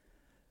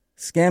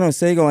Scano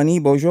Sego Ani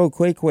Bojo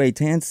Kwekwe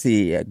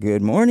Tansi.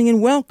 Good morning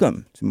and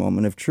welcome to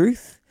Moment of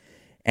Truth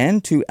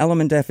and to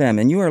Element FM.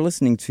 And you are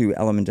listening to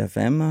Element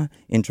FM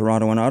in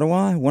Toronto and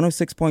Ottawa,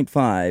 106.5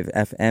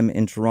 FM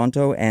in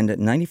Toronto and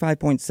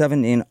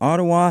 95.7 in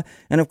Ottawa.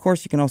 And of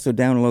course, you can also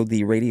download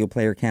the Radio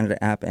Player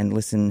Canada app and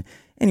listen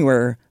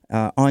anywhere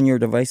on your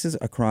devices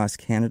across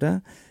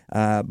Canada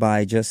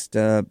by just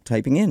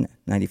typing in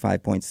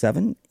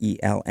 95.7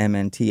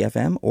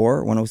 ELMNT-FM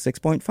or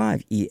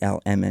 106.5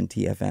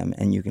 ELMNT-FM,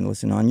 and you can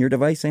listen on your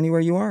device anywhere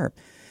you are.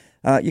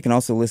 You can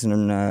also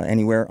listen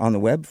anywhere on the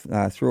web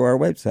through our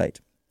website.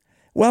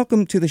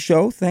 Welcome to the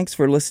show. Thanks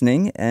for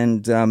listening,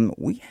 and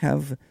we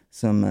have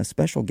some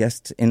special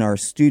guests in our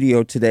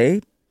studio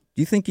today.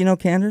 Do you think you know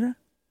Canada?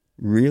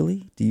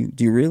 Really? Do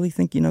you really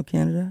think you know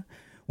Canada?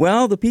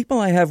 Well, the people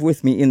I have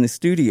with me in the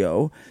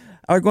studio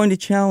are going to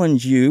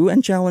challenge you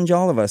and challenge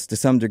all of us to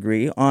some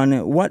degree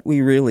on what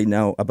we really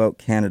know about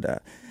Canada.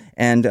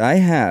 And I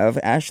have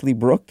Ashley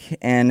Brooke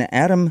and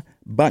Adam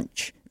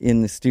Bunch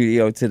in the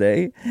studio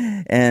today.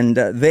 And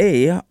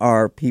they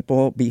are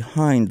people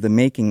behind the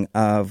making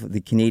of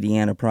the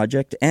Canadiana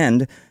Project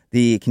and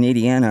the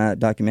Canadiana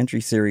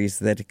documentary series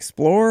that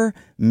explore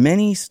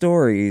many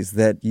stories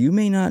that you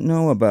may not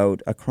know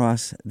about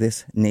across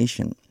this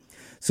nation.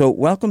 So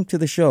welcome to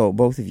the show,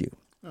 both of you.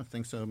 Oh,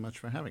 thanks so much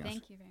for having us.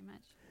 Thank you very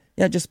much.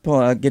 Yeah, just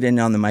get in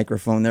on the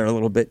microphone there a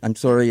little bit. I'm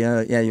sorry.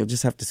 You'll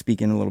just have to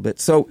speak in a little bit.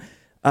 So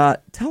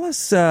tell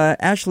us,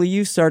 Ashley,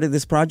 you started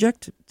this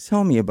project.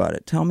 Tell me about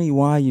it. Tell me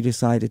why you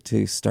decided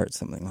to start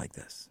something like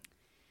this.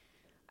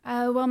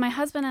 Well, my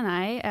husband and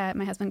I,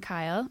 my husband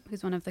Kyle,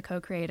 who's one of the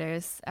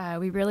co-creators,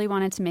 we really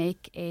wanted to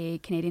make a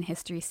Canadian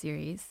history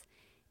series.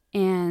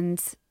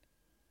 And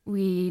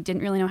we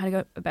didn't really know how to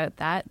go about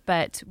that,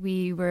 but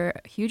we were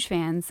huge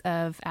fans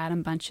of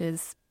Adam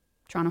Bunch's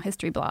Toronto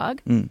History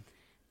blog.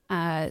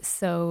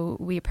 So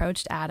we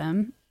approached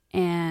Adam,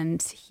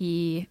 and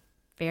he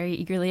very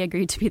eagerly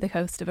agreed to be the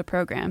host of a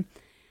program.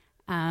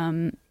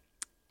 And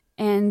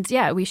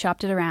yeah, we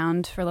shopped it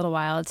around for a little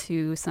while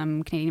to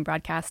some Canadian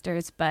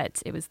broadcasters,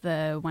 but it was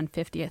the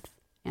 150th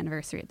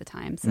anniversary at the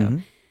time, so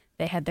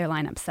they had their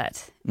lineup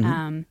set.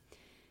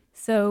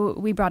 So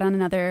we brought on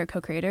another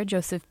co-creator,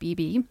 Joseph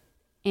Beebe,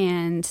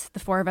 and the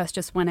four of us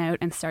just went out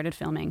and started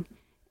filming.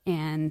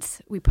 And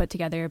we put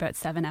together about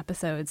 7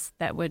 episodes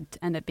that would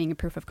end up being a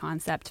proof of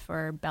concept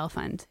for Bell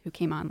Fund, who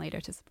came on later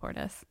to support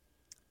us.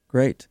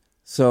 Great.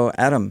 So,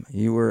 Adam,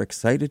 you were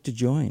excited to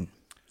join.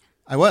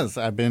 I was.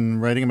 I've been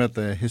writing about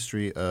the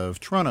history of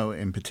Toronto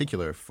in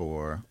particular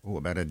for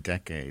about a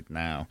decade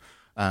now.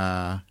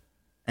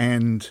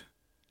 And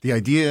the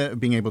idea of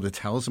being able to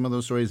tell some of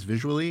those stories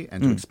visually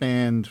and to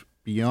expand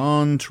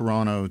beyond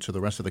Toronto to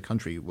the rest of the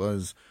country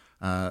was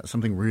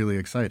something really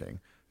exciting.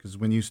 Because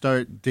when you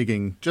start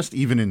digging, just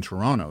even in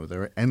Toronto,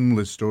 there are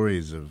endless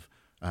stories of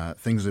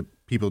things that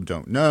people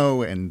don't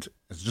know, and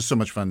it's just so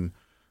much fun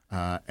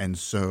and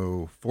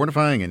so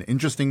fortifying and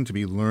interesting to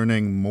be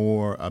learning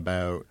more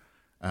about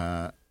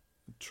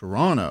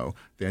Toronto.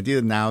 The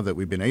idea now that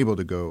we've been able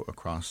to go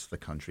across the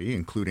country,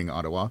 including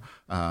Ottawa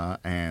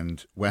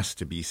and west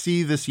to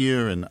BC this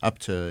year and up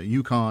to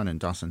Yukon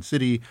and Dawson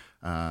City,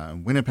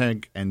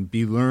 Winnipeg, and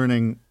be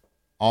learning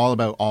all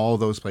about all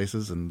those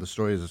places and the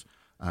stories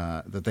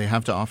that they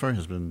have to offer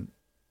has been,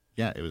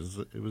 it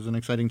was an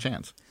exciting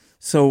chance.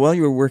 So while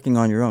you were working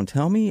on your own,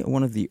 tell me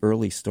one of the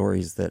early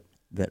stories that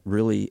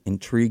really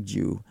intrigued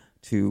you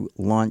to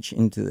launch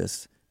into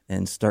this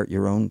and start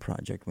your own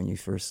project when you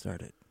first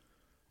started.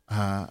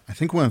 I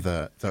think one of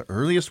the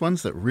earliest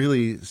ones that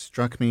really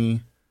struck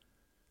me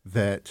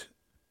that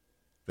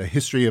the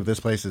history of this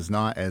place is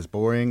not as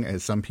boring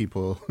as some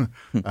people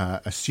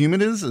assume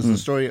it is the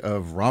story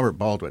of Robert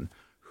Baldwin,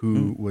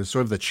 who was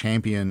sort of the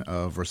champion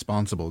of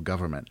responsible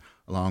government,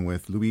 along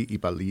with Louis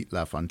Hippolyte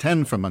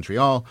Lafontaine from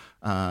Montreal,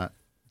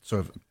 sort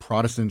of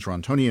Protestant,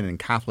 Torontonian, and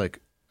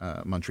Catholic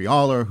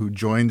Montrealer who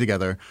joined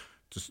together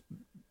to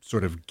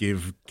sort of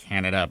give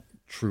Canada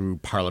true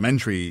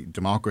parliamentary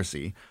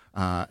democracy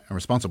and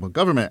responsible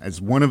government as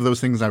one of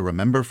those things I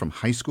remember from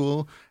high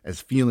school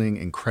as feeling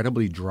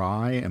incredibly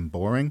dry and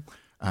boring.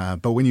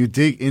 But when you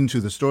dig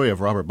into the story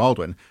of Robert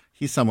Baldwin,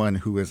 he's someone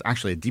who is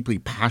actually a deeply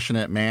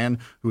passionate man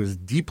who is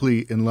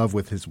deeply in love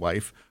with his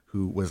wife,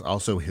 who was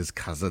also his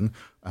cousin,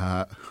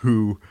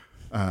 who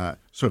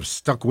sort of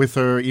stuck with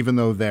her even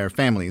though their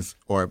families,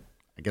 or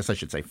I guess I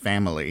should say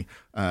family,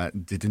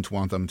 didn't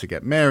want them to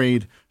get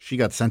married. She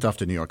got sent off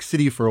to New York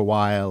City for a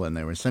while, and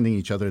they were sending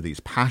each other these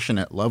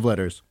passionate love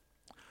letters.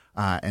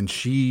 And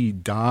she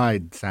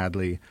died,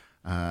 sadly,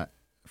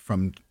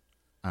 from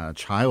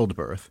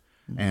childbirth.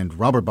 And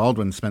Robert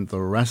Baldwin spent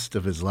the rest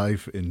of his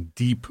life in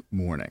deep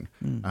mourning.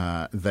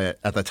 That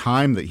at the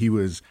time that he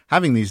was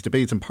having these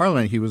debates in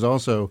Parliament, he was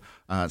also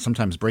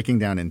sometimes breaking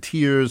down in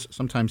tears.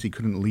 Sometimes he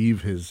couldn't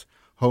leave his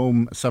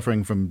home,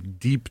 suffering from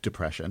deep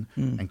depression,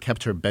 and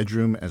kept her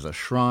bedroom as a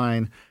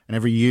shrine. And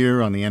every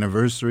year on the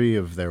anniversary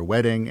of their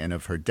wedding and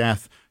of her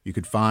death, you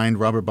could find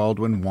Robert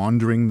Baldwin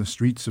wandering the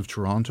streets of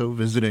Toronto,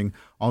 visiting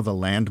all the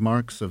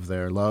landmarks of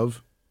their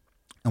love.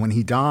 And when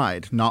he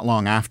died, not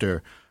long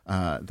after,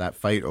 that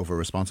fight over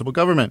responsible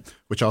government,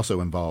 which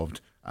also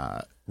involved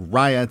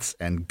riots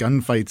and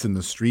gunfights in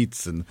the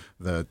streets, and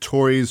the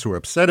Tories who were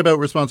upset about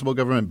responsible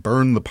government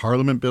burned the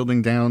Parliament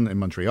building down in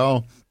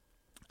Montreal.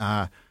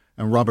 And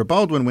Robert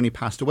Baldwin, when he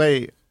passed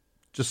away,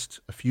 just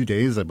a few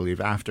days, I believe,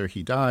 after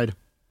he died,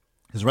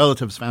 his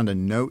relatives found a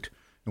note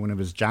in one of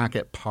his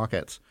jacket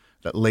pockets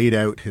that laid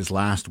out his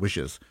last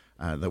wishes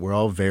that were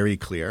all very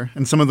clear.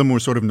 And some of them were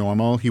sort of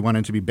normal. He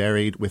wanted to be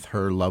buried with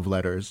her love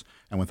letters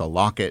and with a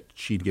locket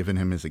she'd given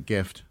him as a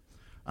gift.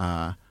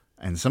 And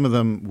some of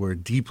them were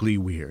deeply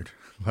weird.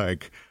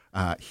 Like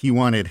he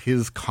wanted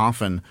his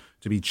coffin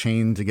to be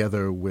chained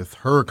together with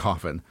her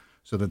coffin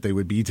so that they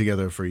would be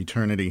together for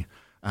eternity.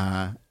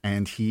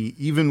 And he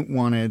even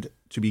wanted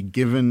to be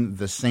given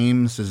the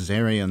same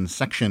cesarean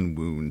section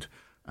wound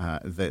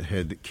that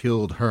had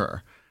killed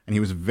her. And he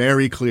was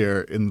very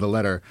clear in the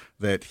letter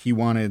that he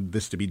wanted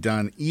this to be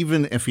done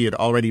even if he had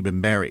already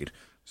been buried.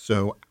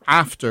 So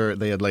after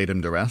they had laid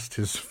him to rest,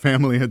 his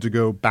family had to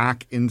go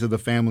back into the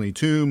family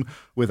tomb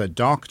with a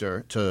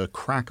doctor to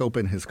crack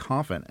open his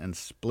coffin and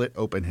split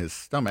open his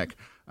stomach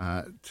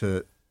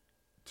to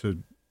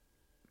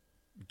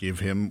give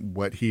him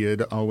what he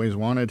had always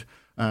wanted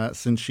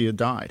since she had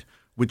died,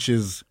 which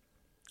is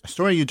a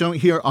story you don't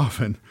hear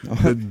often.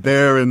 That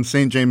there in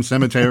St. James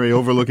Cemetery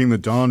overlooking the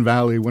Don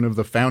Valley, one of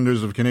the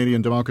founders of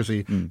Canadian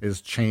democracy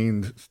is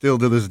chained still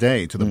to this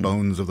day to the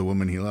bones of the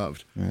woman he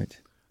loved. Right.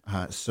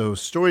 So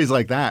stories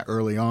like that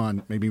early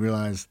on made me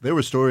realize there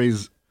were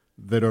stories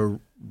that are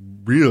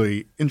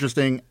really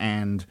interesting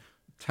and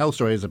tell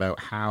stories about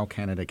how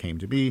Canada came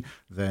to be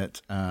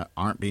that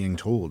aren't being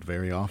told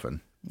very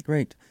often.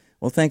 Great.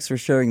 Well, thanks for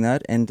sharing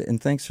that,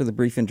 and thanks for the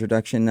brief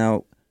introduction.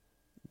 Now,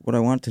 what I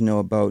want to know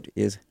about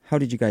is, how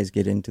did you guys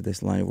get into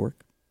this line of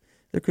work?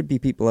 There could be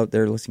people out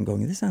there listening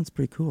going, this sounds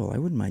pretty cool. I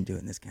wouldn't mind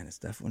doing this kind of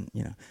stuff.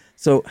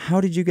 So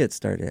how did you get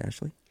started,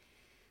 Ashley?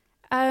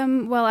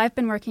 Well, I've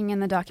been working in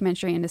the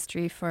documentary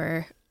industry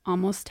for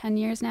almost 10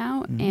 years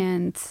now,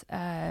 and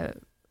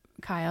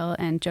Kyle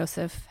and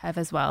Joseph have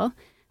as well,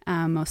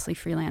 mostly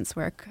freelance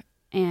work.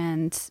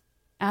 And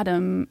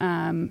Adam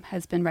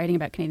has been writing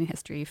about Canadian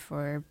history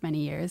for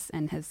many years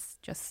and has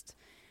just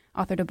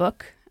authored a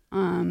book,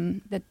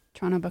 the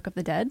Toronto Book of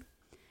the Dead.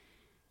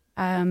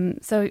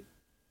 So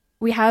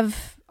we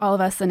have, all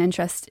of us, an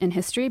interest in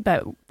history,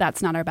 but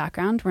that's not our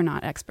background. We're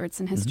not experts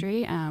in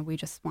history. We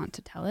just want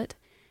to tell it.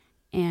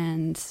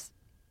 And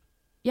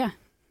do you have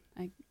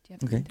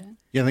anything to add?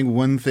 Yeah, I think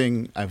one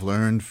thing I've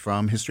learned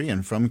from history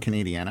and from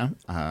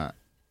Canadiana,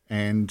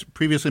 and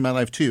previously in my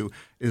life too,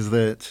 is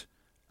that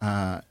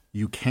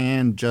you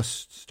can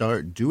just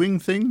start doing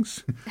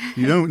things.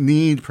 You don't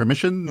need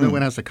permission. No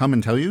one has to come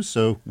and tell you.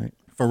 So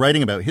for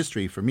writing about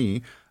history, for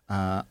me,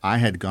 I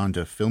had gone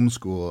to film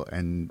school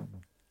and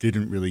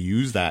didn't really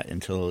use that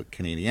until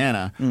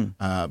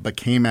Canadiana, but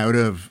came out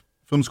of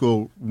film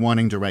school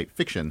wanting to write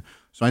fiction.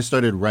 So I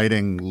started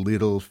writing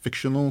little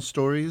fictional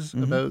stories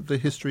about the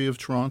history of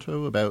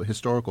Toronto, about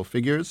historical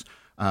figures,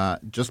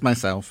 just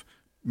myself,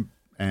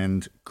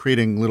 and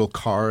creating little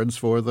cards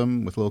for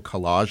them with little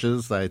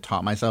collages that I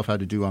taught myself how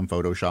to do on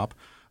Photoshop,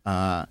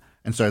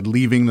 and started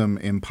leaving them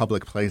in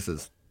public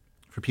places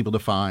for people to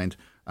find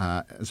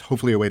as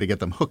hopefully a way to get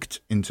them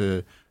hooked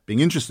into being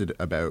interested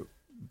about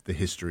the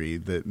history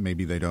that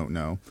maybe they don't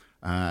know,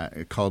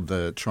 called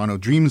the Toronto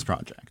Dreams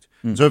Project.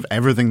 So if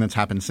everything that's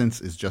happened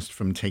since is just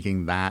from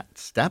taking that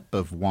step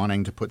of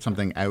wanting to put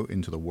something out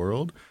into the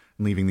world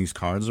and leaving these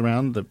cards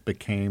around that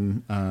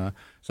became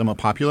somewhat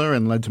popular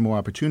and led to more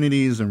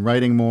opportunities and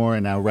writing more,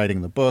 and now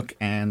writing the book,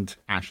 and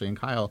Ashley and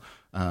Kyle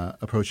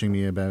approaching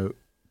me about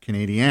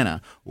Canadiana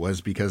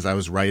was because I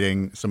was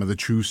writing some of the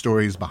true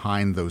stories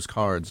behind those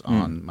cards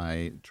on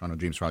my Toronto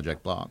Dreams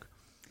Project blog.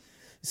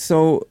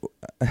 So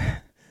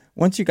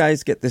once you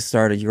guys get this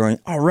started, you're going,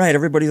 all right,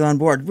 everybody's on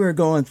board. We're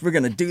going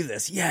to do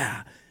this.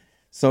 Yeah.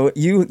 So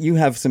you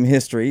have some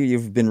history.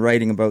 You've been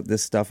writing about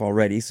this stuff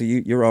already. So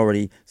you're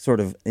already sort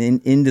of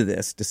into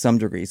this to some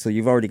degree. So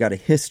you've already got a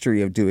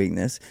history of doing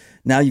this.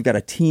 Now you've got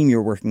a team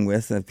you're working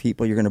with of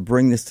people. You're going to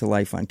bring this to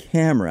life on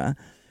camera.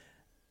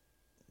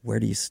 Where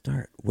do you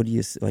start? What do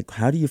you like?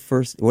 How do you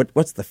first?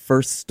 What's the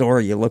first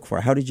story you look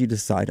for? How did you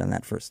decide on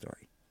that first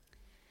story?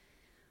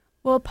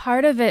 Well,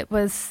 part of it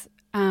was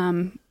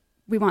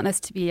we want this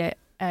to be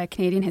a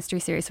Canadian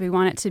history series. So we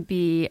want it to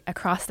be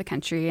across the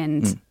country,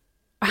 and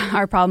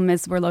our problem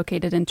is we're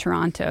located in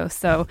Toronto.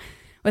 So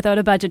without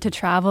a budget to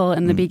travel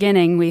in the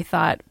beginning, we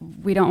thought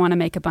we don't want to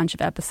make a bunch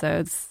of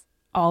episodes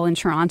all in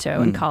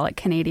Toronto and call it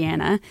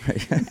Canadiana.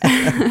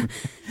 Right.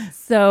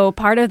 So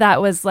part of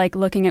that was like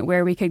looking at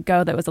where we could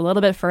go that was a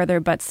little bit further,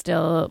 but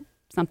still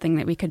something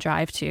that we could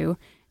drive to.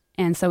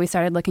 And so we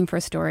started looking for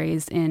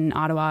stories in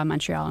Ottawa,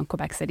 Montreal, and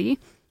Quebec City.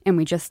 And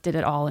we just did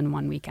it all in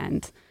one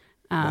weekend.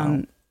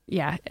 Wow.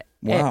 Yeah.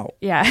 Wow.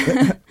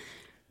 Yeah.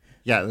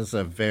 Yeah, this is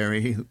a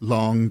very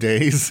long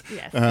days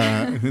Yes.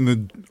 In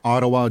the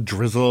Ottawa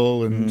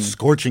drizzle and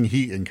scorching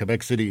heat in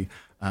Quebec City,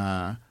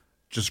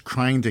 just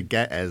trying to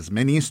get as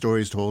many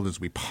stories told as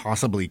we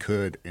possibly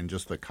could in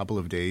just the couple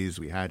of days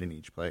we had in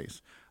each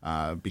place,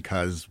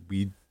 because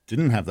we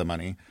didn't have the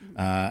money.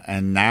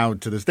 And now,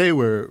 to this day,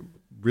 we're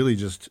really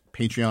just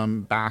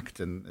Patreon-backed,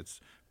 and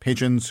it's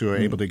patrons who are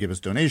able to give us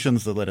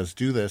donations that let us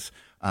do this.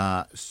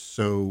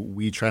 So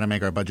we try to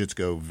make our budgets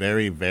go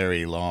very,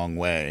 very long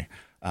way.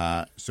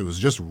 So it was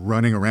just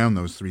running around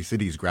those 3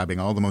 cities, grabbing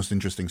all the most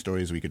interesting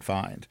stories we could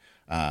find.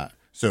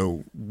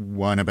 So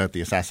one about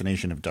the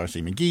assassination of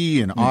D'Arcy McGee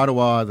in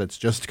Ottawa that's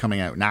just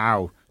coming out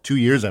now, 2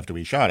 years after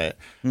we shot it,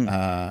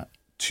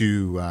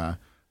 to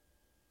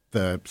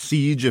the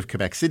siege of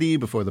Quebec City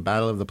before the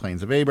Battle of the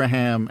Plains of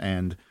Abraham,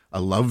 and a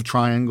love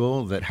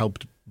triangle that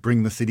helped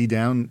bring the city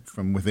down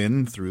from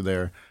within through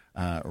their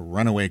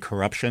runaway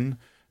corruption,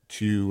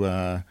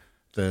 to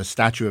the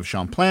statue of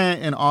Champlain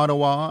in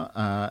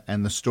Ottawa,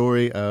 and the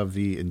story of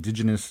the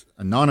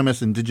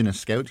anonymous Indigenous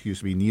scout who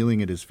used to be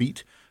kneeling at his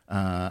feet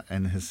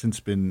and has since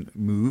been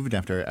moved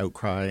after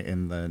outcry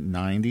in the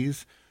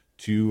 90s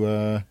to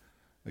a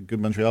good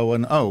Montreal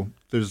one. Oh,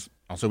 there's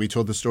also, we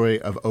told the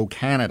story of O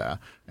Canada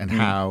and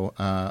how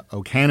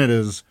O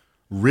Canada's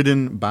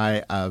ridden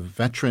by a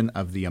veteran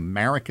of the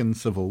American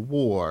Civil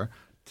War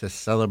to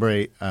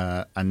celebrate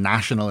a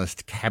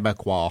nationalist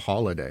Quebecois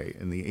holiday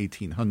in the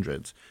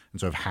 1800s, and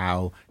sort of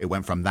how it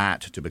went from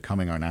that to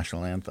becoming our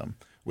national anthem,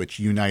 which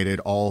united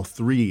all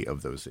 3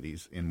 of those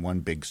cities in one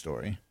big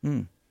story.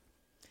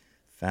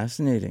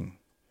 Fascinating.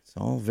 It's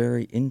all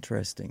very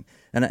interesting.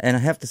 And I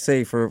have to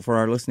say, for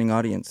our listening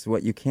audience,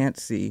 what you can't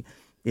see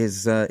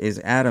is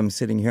Adam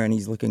sitting here, and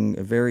he's looking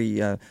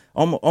very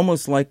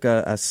almost like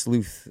a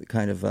sleuth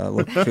kind of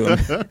look to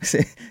him,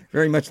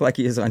 very much like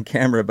he is on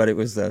camera. But it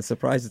was a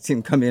surprise to see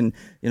him come in,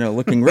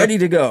 looking ready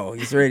to go.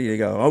 He's ready to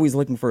go, always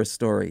looking for a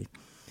story.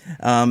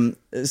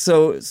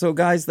 So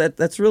guys,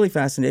 that's really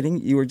fascinating.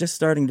 You were just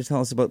starting to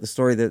tell us about the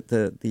story, that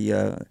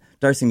the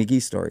D'Arcy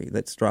McGee story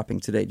that's dropping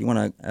today. Do you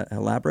want to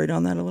elaborate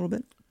on that a little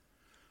bit?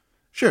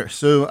 Sure.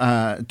 So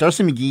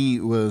D'Arcy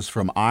McGee was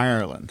from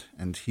Ireland,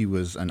 and he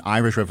was an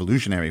Irish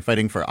revolutionary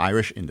fighting for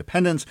Irish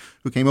independence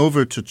who came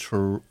over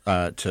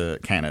to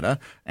Canada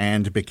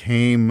and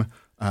became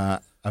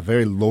a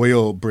very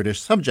loyal British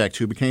subject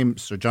who became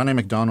Sir John A.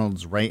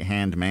 Macdonald's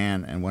right-hand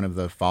man and one of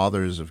the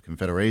fathers of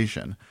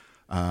Confederation,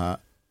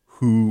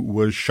 who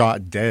was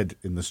shot dead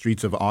in the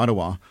streets of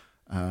Ottawa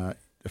a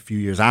few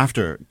years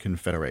after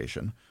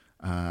Confederation.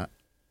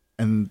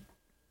 And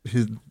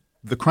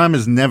the crime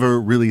has never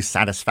really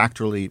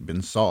satisfactorily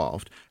been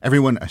solved.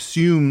 Everyone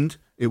assumed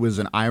it was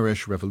an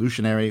Irish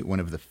revolutionary, one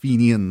of the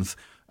Fenians,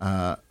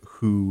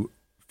 who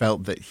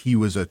felt that he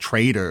was a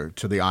traitor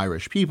to the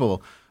Irish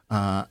people.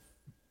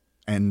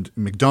 And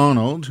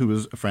Macdonald, who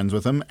was friends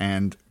with him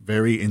and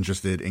very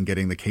interested in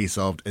getting the case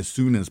solved as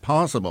soon as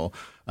possible,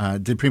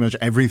 did pretty much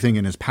everything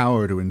in his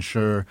power to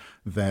ensure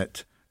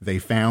that they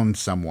found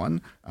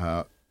someone,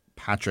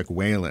 Patrick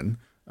Whelan,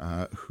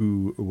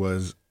 who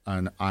was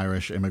an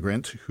Irish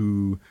immigrant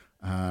who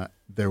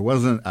there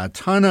wasn't a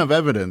ton of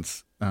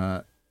evidence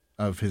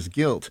of his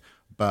guilt,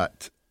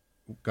 but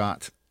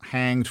got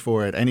hanged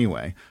for it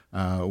anyway,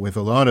 with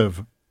a lot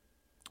of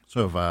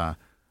sort of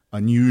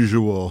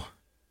unusual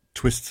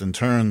twists and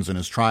turns in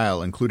his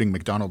trial, including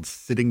MacDonald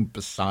sitting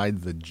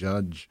beside the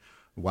judge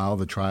while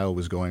the trial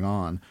was going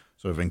on,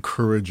 sort of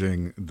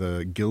encouraging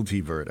the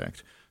guilty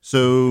verdict.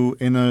 So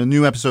in a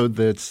new episode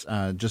that's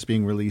just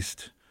being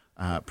released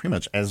pretty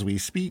much as we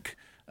speak,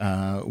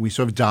 we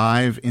sort of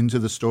dive into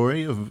the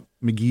story of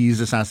McGee's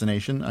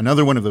assassination,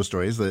 another one of those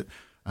stories that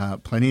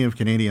plenty of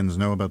Canadians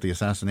know about the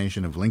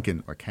assassination of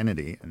Lincoln or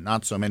Kennedy, and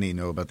not so many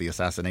know about the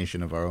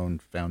assassination of our own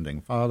founding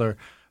father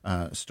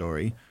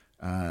story.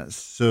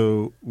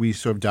 So we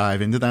sort of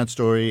dive into that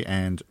story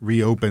and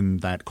reopen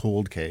that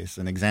cold case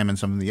and examine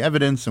some of the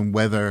evidence and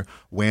whether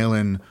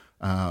Whelan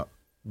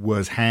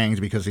was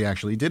hanged because he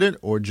actually did it,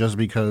 or just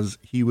because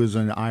he was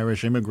an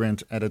Irish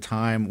immigrant at a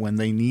time when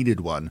they needed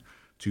one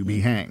to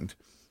be hanged.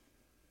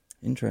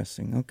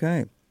 Interesting.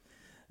 Okay.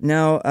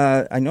 Now,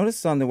 I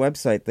noticed on the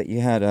website that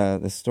you had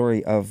the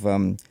story of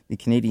the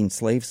Canadian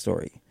slave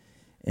story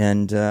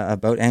and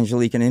about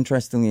Angelique. And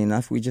interestingly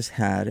enough, we just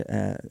had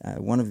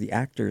one of the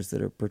actors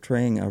that are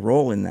portraying a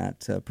role in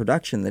that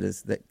production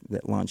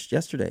that launched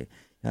yesterday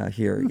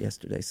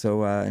yesterday.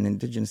 So an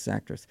Indigenous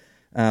actress.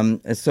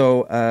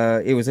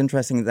 So it was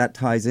interesting that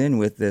ties in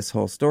with this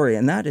whole story.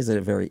 And that is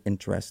a very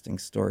interesting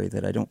story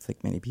that I don't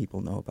think many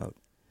people know about.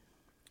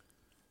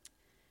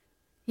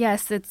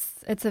 Yes,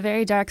 it's a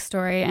very dark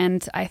story,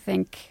 and I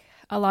think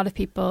a lot of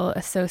people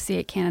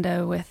associate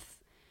Canada with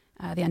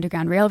the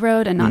Underground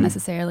Railroad and not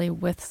necessarily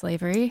with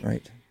slavery.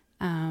 Right.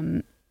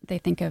 They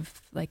think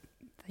of like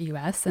the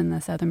U.S. and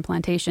the southern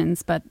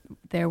plantations, but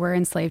there were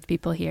enslaved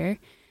people here.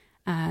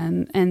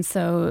 And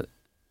so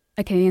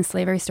a Canadian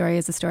slavery story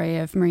is the story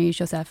of Marie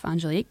Joseph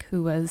Angelique,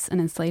 who was an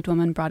enslaved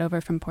woman brought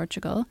over from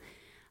Portugal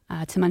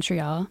to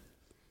Montreal.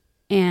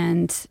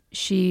 And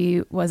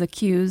she was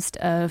accused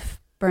of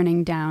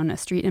burning down a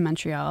street in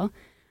Montreal.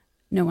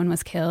 No one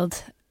was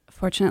killed,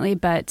 fortunately,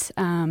 but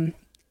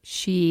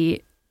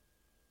she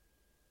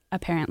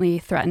apparently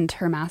threatened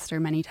her master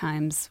many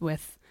times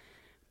with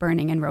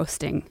burning and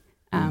roasting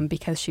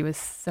because she was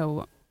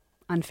so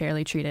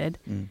unfairly treated.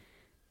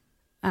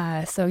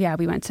 So yeah,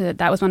 we went to,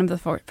 that was one of the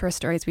first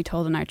stories we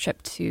told on our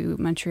trip to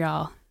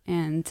Montreal.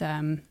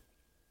 And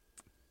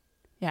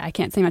yeah, I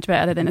can't say much about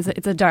it other than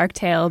it's a dark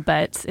tale,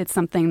 but it's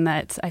something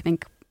that I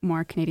think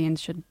more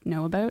Canadians should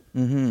know about.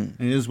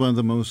 Mm-hmm. It is one of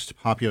the most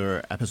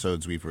popular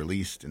episodes we've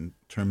released in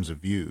terms of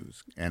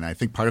views. And I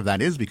think part of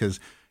that is because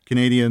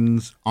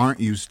Canadians aren't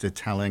used to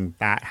telling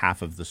that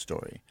half of the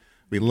story.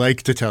 We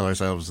like to tell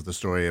ourselves the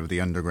story of the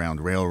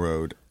Underground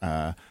Railroad,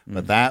 but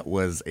that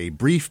was a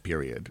brief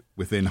period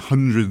within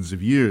hundreds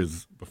of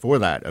years before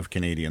that of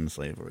Canadian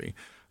slavery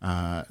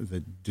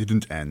that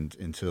didn't end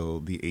until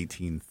the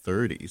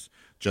 1830s,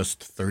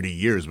 just 30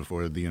 years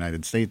before the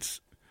United States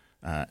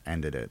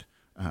ended it.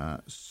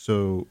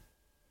 So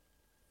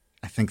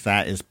I think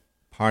that is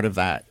part of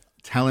that.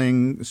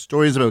 Telling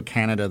stories about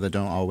Canada that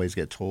don't always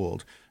get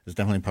told is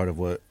definitely part of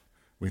what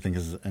we think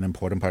is an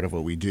important part of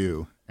what we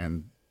do,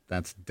 and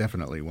that's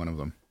definitely one of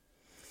them.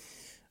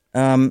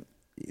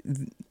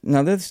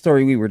 Now, the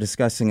story we were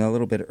discussing a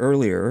little bit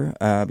earlier,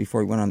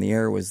 before we went on the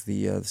air, was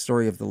the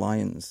story of the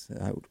Lions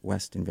out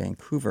west in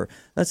Vancouver.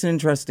 That's an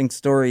interesting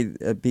story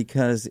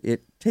because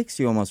it takes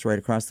you almost right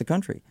across the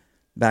country,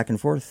 back and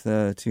forth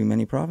to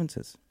many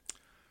provinces.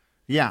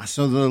 Yeah,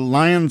 so the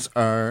Lions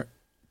are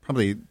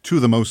probably two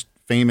of the most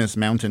famous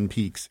mountain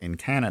peaks in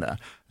Canada,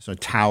 so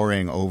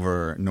towering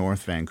over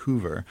North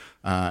Vancouver.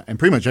 And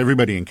pretty much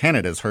everybody in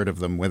Canada has heard of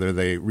them, whether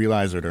they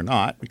realize it or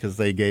not, because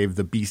they gave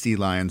the BC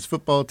Lions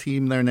football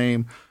team their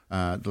name.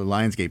 The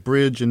Lionsgate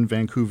Bridge in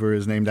Vancouver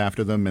is named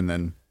after them, and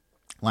then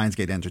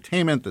Lionsgate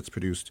Entertainment that's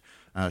produced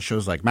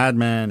shows like Mad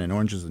Men and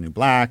Orange is the New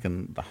Black,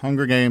 and The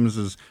Hunger Games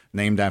is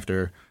named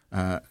after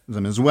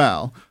them as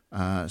well.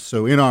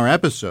 So in our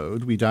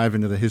episode, we dive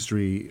into the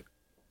history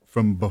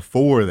from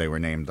before they were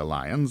named the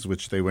Lions,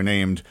 which they were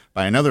named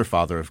by another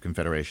father of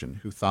Confederation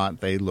who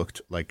thought they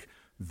looked like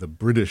the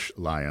British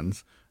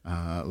Lions,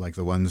 like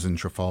the ones in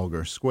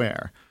Trafalgar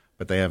Square.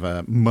 But they have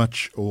a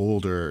much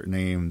older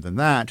name than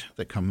that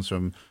comes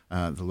from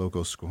the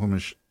local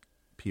Squamish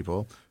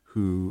people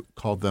who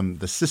called them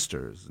the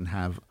Sisters and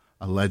have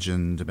a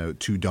legend about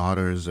two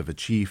daughters of a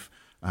chief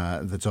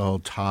that's all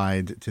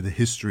tied to the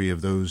history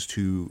of those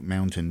two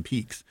mountain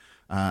peaks.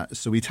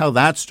 So we tell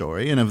that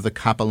story, and of the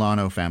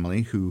Capilano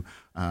family, who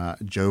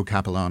Joe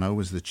Capilano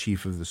was the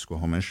chief of the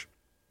Squamish,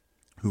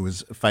 who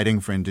was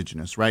fighting for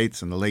Indigenous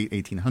rights in the late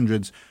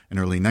 1800s and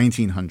early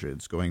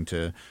 1900s, going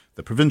to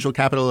the provincial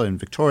capital in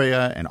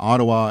Victoria and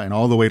Ottawa and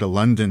all the way to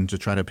London to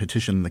try to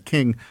petition the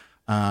king,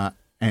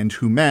 and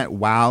who met,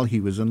 while he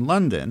was in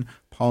London,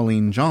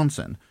 Pauline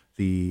Johnson,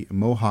 the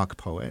Mohawk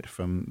poet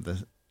from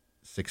the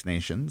Six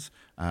Nations,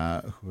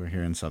 who are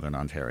here in southern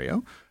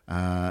Ontario.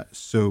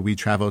 So we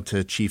traveled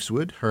to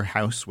Chiefswood, her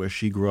house where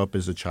she grew up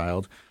as a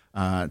child,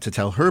 to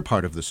tell her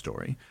part of the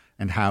story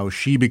and how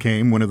she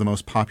became one of the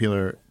most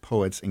popular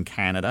poets in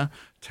Canada,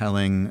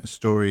 telling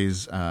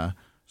stories. Sort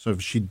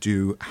of, she'd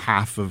do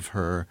half of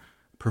her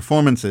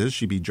performances.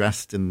 She'd be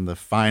dressed in the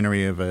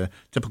finery of a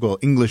typical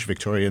English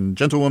Victorian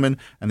gentlewoman,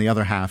 and the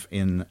other half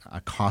in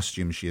a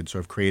costume she had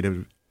sort of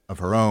created of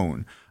her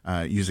own,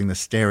 using the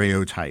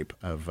stereotype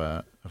of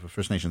a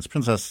First Nations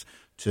princess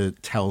to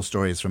tell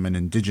stories from an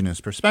Indigenous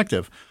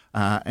perspective,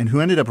 and who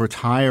ended up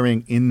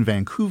retiring in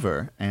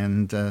Vancouver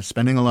and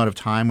spending a lot of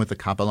time with the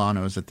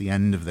Capilanos at the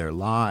end of their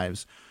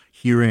lives,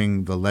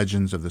 hearing the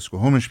legends of the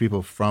Squamish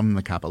people from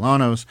the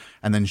Capilanos,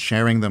 and then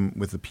sharing them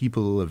with the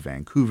people of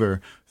Vancouver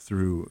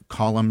through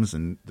columns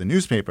in the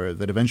newspaper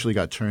that eventually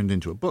got turned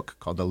into a book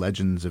called The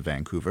Legends of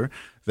Vancouver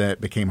that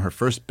became her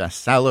first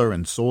bestseller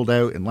and sold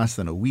out in less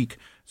than a week.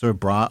 Sort of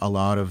brought a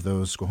lot of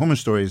those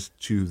Squamish stories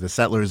to the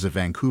settlers of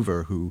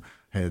Vancouver who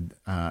had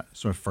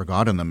sort of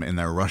forgotten them in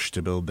their rush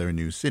to build their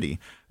new city.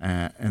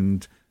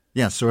 And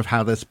yeah, sort of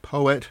how this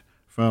poet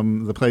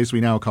from the place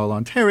we now call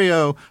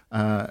Ontario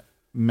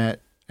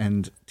met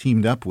and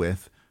teamed up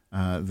with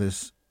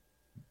this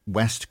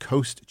West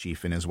Coast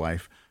chief and his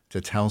wife to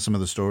tell some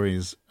of the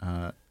stories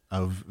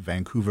of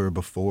Vancouver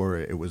before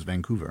it was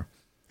Vancouver.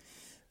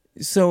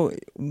 So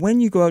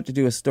when you go out to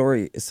do a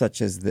story such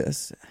as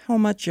this, how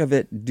much of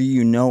it do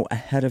you know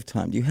ahead of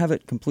time? Do you have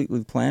it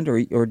completely planned,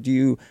 or do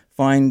you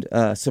find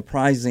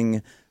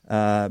surprising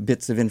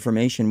bits of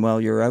information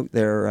while you're out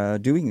there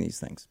doing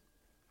these things?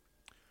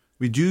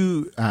 We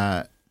do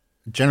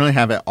generally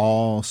have it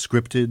all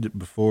scripted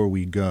before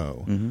we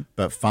go,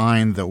 but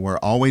find that we're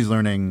always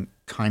learning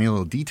tiny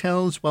little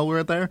details while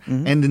we're there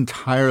and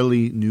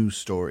entirely new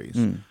stories.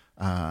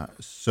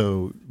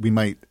 So we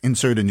might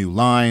insert a new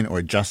line or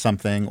adjust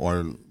something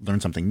or learn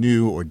something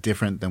new or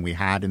different than we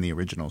had in the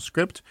original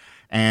script.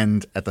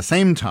 And at the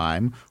same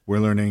time, we're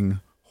learning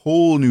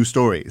whole new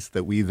stories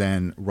that we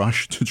then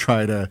rush to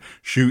try to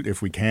shoot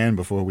if we can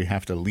before we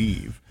have to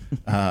leave.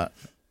 I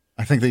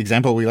think the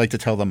example we like to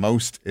tell the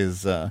most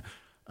is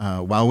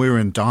while we were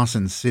in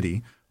Dawson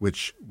City,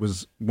 which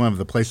was one of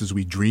the places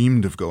we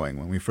dreamed of going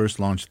when we first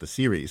launched the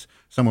series,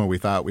 somewhere we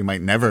thought we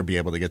might never be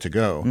able to get to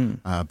go,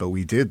 but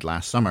we did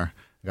last summer.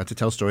 We got to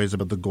tell stories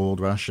about the gold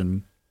rush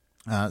and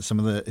some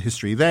of the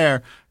history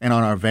there. And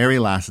on our very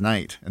last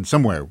night, and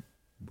somewhere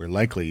we're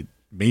likely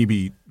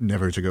maybe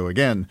never to go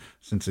again,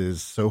 since it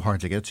is so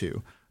hard to get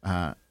to.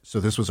 So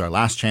this was our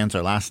last chance,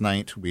 our last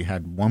night. We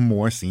had one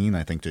more scene,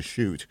 I think, to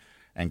shoot.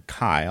 And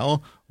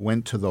Kyle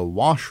went to the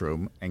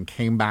washroom and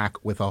came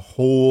back with a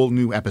whole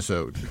new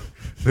episode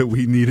that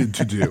we needed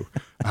to do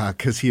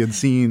because he had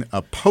seen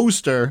a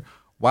poster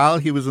while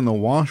he was in the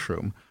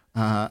washroom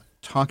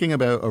talking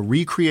about a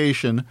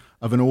recreation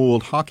of an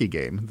old hockey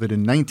game that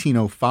in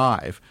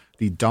 1905,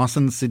 the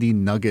Dawson City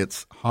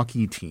Nuggets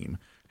hockey team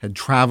had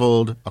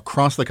traveled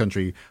across the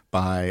country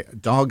by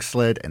dog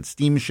sled and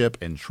steamship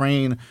and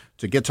train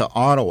to get to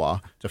Ottawa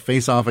to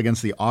face off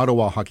against the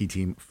Ottawa hockey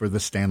team for the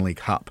Stanley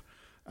Cup.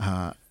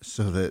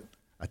 So that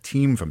a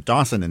team from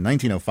Dawson in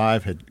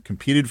 1905 had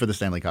competed for the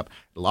Stanley Cup,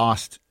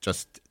 lost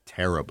just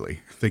terribly.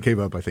 They gave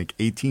up, I think,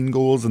 18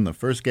 goals in the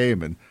first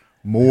game and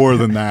more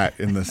than that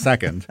in the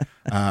second,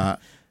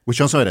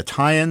 which also had a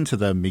tie-in to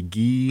the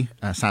McGee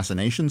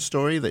assassination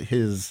story that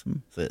his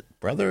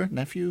brother,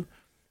 nephew,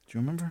 do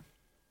you remember?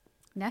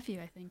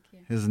 Nephew, I think.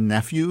 Yeah. His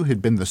nephew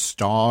had been the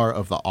star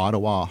of the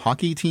Ottawa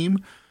hockey team.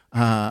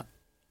 And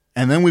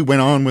then we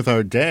went on with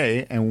our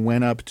day and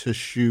went up to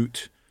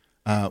shoot.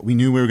 We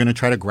knew we were going to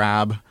try to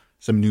grab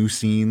some new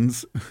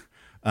scenes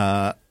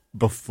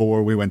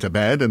before we went to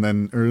bed, and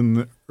then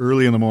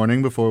early in the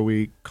morning before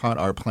we caught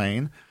our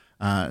plane.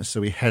 So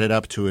we headed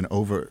up to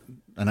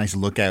a nice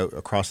lookout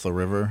across the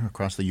river,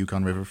 across the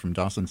Yukon River from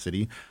Dawson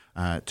City,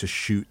 to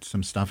shoot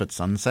some stuff at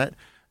sunset.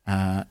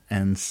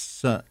 And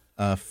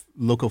a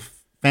local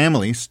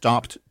family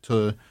stopped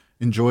to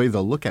enjoy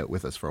the lookout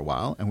with us for a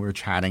while, and we were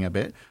chatting a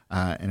bit.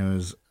 And it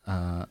was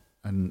a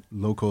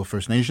local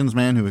First Nations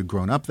man who had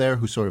grown up there,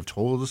 who sort of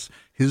told us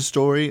his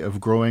story of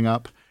growing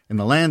up in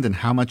the land and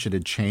how much it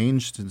had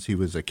changed since he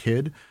was a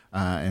kid,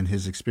 and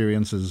his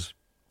experiences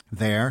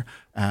there,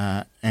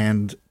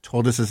 and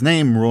told us his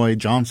name, Roy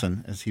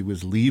Johnson, as he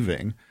was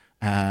leaving,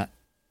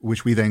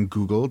 which we then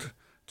Googled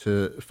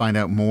to find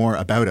out more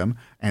about him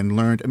and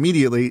learned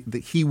immediately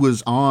that he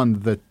was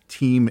on the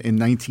team in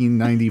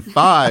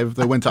 1995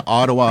 that went to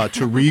Ottawa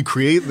to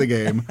recreate the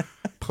game,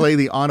 play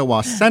the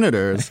Ottawa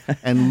Senators,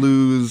 and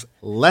lose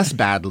less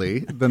badly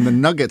than the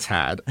Nuggets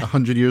had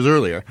 100 years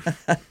earlier.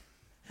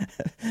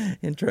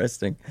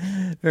 Interesting.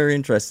 Very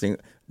interesting.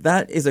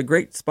 That is a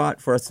great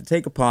spot for us to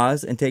take a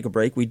pause and take a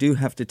break. We do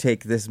have to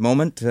take this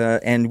moment,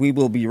 and we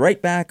will be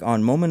right back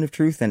on Moment of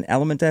Truth and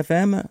Element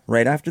FM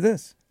right after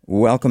this.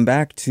 Welcome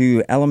back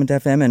to Element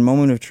FM and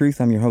Moment of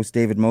Truth. I'm your host,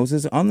 David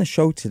Moses. On the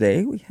show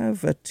today, we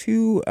have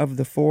two of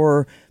the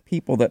four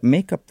people that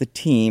make up the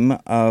team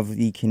of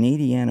the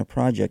Canadiana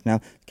Project. Now,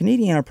 the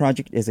Canadiana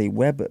Project is a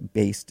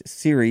web-based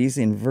series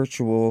in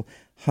virtual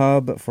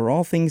hub for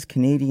all things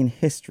Canadian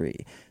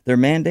history. Their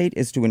mandate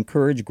is to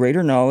encourage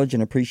greater knowledge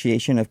and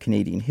appreciation of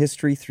Canadian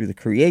history through the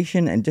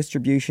creation and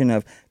distribution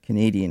of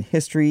Canadian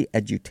history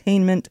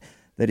edutainment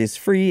that is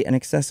free and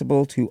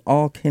accessible to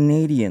all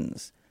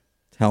Canadians.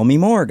 Tell me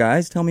more,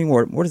 guys. Tell me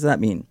more. What does that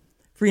mean?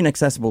 Free and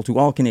accessible to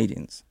all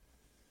Canadians.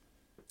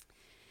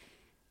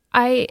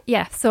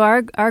 So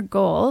our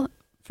goal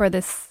for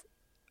this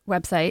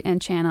website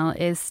and channel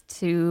is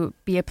to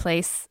be a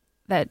place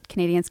that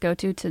Canadians go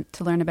to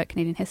learn about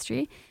Canadian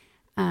history.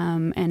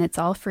 And it's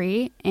all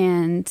free.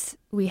 And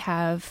we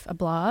have a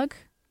blog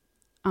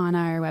on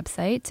our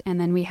website. And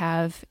then we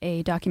have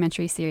a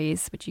documentary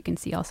series, which you can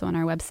see also on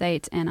our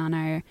website and on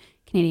our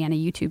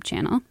Canadiana YouTube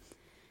channel.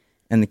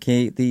 And the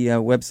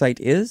website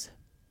is?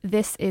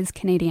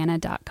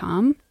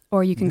 Thisiscanadiana.com,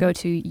 or you can go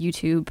to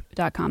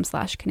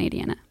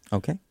youtube.com/Canadiana.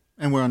 Okay.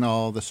 And we're on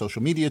all the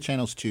social media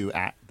channels too,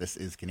 at This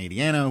Is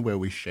Canadiana, where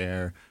we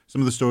share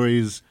some of the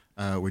stories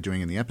we're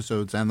doing in the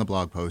episodes and the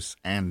blog posts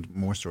and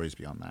more stories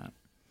beyond that.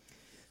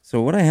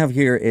 So what I have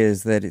here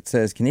is that it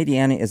says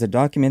Canadiana is a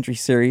documentary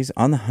series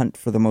on the hunt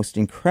for the most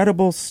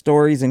incredible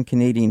stories in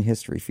Canadian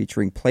history,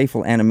 featuring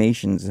playful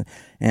animations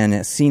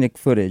and scenic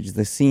footage.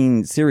 The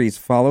series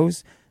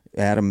follows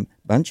Adam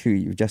Bunch, who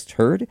you just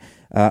heard,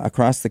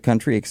 across the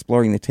country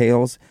exploring the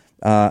tales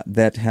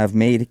that have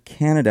made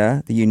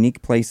Canada the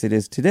unique place it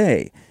is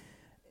today.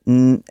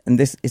 And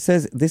it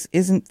says this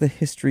isn't the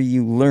history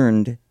you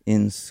learned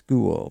in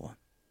school.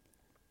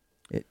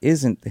 It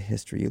isn't the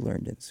history you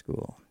learned in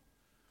school.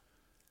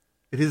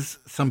 It is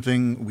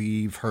something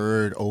we've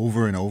heard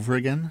over and over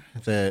again,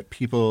 that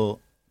people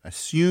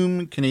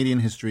assume Canadian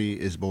history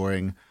is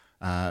boring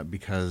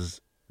because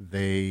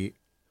they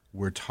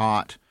were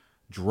taught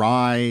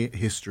dry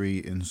history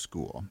in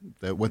school.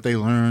 That what they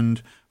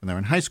learned when they were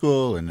in high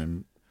school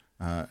and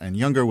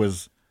younger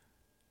was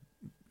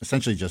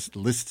essentially just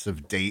lists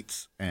of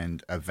dates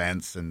and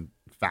events and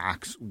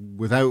facts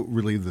without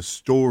really the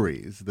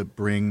stories that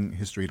bring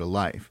history to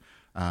life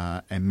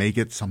and make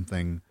it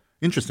something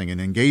interesting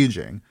and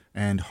engaging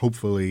and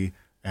hopefully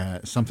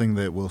something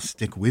that will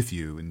stick with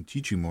you and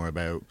teach you more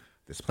about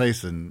this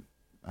place and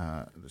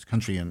this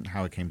country and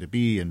how it came to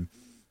be and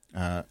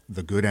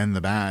the good and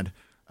the bad.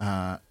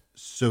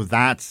 So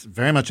that's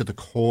very much at the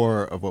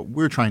core of what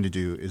we're trying to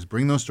do, is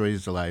bring those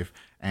stories to life.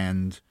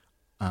 And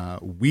I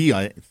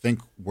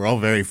think we're all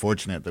very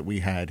fortunate that we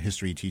had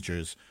history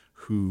teachers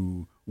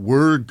who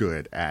were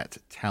good at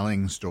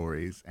telling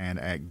stories and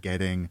at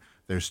getting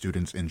their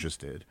students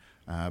interested,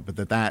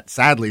 but that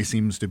sadly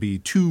seems to be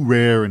too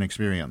rare an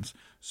experience.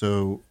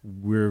 So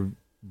we're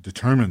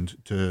determined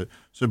to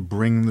sort of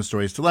bring the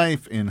stories to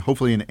life in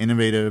hopefully an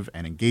innovative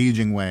and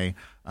engaging way,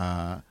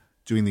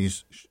 doing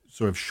these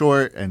sort of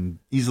short and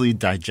easily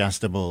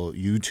digestible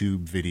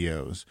YouTube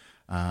videos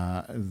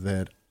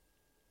that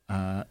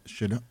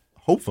should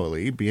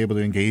hopefully be able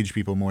to engage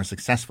people more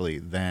successfully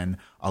than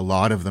a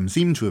lot of them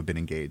seem to have been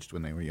engaged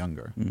when they were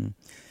younger. Mm.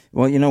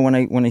 Well,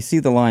 when I see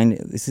the line,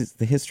 this is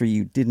the history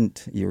you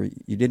didn't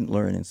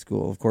learn in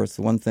school. Of course,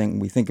 the one thing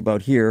we think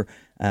about here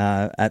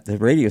at the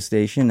radio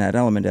station at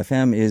Element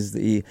FM is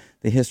the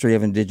history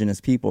of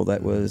Indigenous people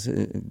that was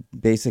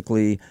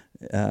basically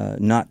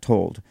not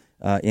told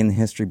in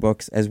history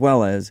books, as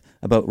well as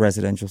about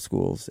residential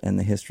schools and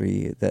the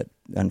history that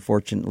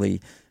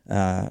unfortunately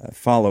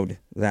followed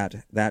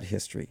that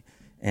history.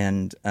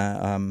 And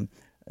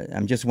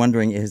I'm just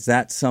wondering, is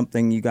that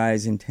something you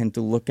guys intend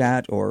to look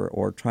at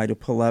or try to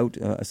pull out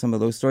some of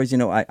those stories?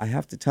 I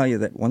have to tell you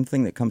that one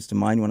thing that comes to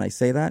mind when I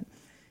say that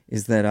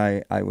is that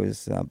I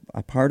was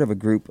a part of a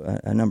group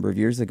a number of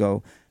years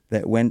ago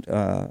that went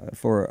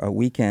for a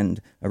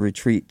weekend, a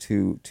retreat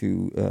to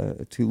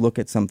look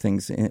at some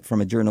things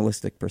from a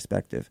journalistic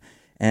perspective.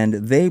 And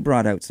they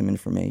brought out some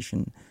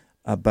information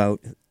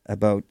about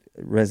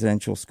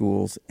residential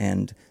schools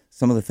and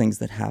some of the things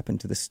that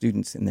happened to the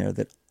students in there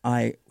that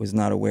I was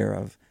not aware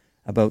of,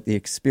 about the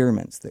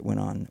experiments that went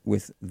on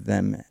with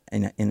them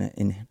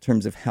in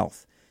terms of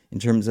health, in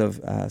terms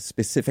of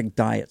specific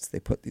diets they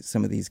put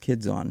some of these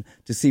kids on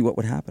to see what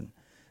would happen,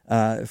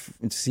 to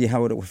see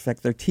how it would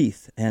affect their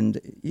teeth. And,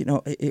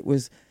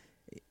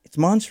 it's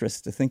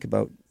monstrous to think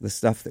about the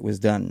stuff that was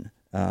done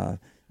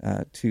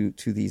to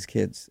these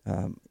kids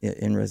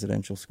in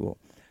residential school.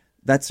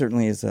 That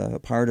certainly is a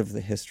part of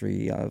the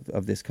history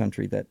of this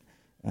country that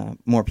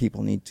more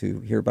people need to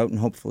hear about, and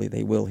hopefully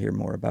they will hear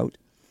more about.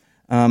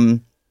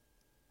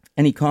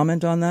 Any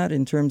comment on that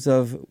in terms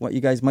of what you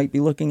guys might be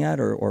looking at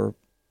or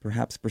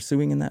perhaps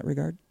pursuing in that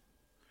regard?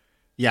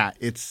 Yeah,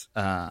 it's,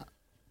 I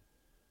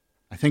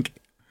think,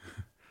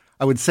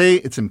 I would say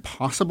it's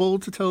impossible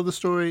to tell the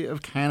story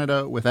of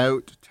Canada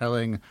without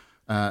telling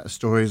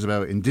stories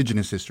about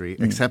Indigenous history,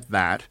 except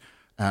that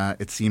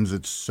it seems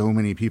that so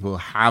many people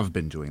have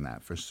been doing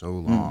that for so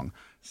long.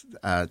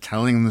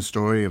 Telling the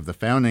story of the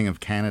founding of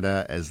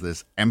Canada as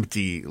this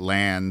empty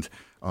land,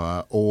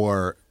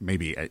 or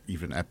maybe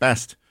even at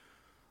best,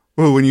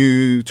 well, when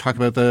you talk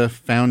about the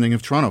founding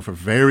of Toronto, for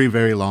very,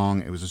 very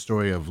long, it was a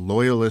story of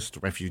loyalist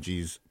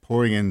refugees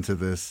pouring into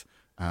this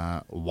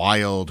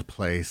wild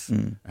place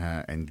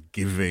and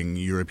giving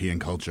European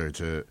culture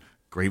to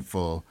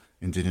grateful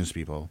Indigenous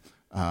people.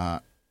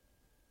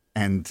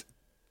 And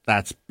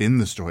that's been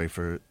the story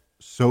for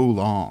so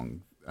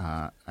long,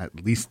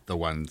 at least the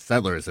one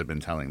settlers have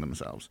been telling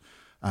themselves.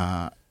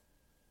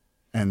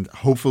 And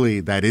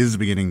hopefully that is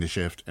beginning to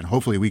shift, and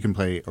hopefully we can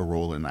play a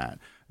role in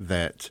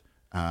that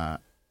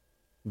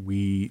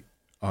we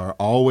are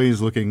always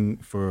looking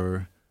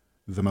for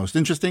the most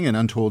interesting and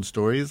untold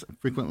stories.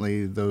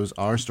 Frequently, those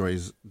are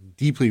stories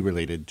deeply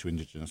related to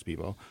Indigenous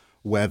people,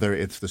 whether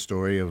it's the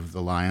story of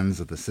the Lions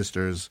of the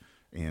Sisters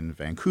in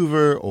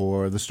Vancouver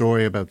or the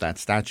story about that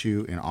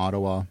statue in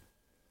Ottawa,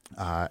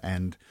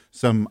 and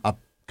some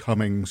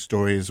upcoming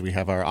stories we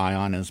have our eye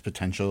on as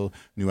potential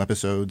new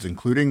episodes,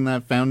 including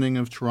that founding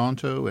of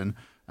Toronto and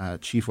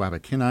Chief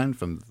Wabakinan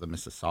from the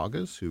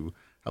Mississaugas, who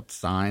helped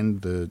sign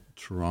the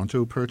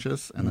Toronto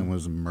Purchase and then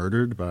was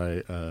murdered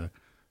by a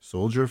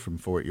soldier from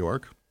Fort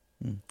York,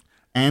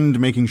 and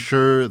making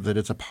sure that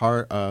it's a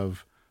part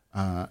of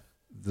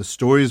the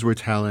stories we're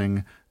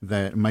telling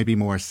that might be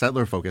more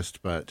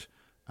settler-focused, but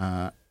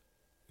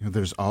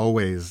there's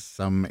always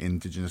some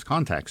Indigenous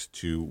context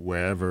to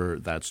wherever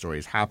that story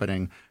is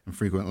happening, and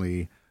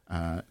frequently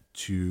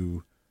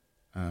to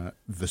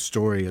the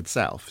story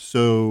itself.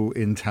 So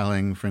in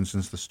telling, for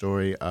instance, the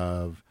story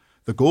of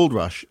the gold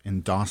rush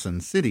in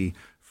Dawson City,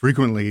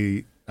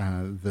 frequently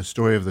the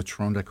story of the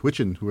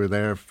Trondakwichen, who were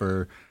there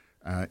for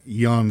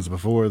eons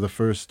before the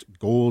first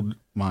gold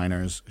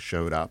miners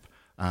showed up,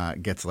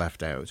 gets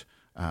left out.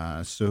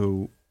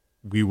 So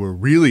we were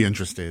really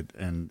interested,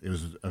 and it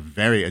was a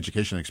very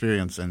educational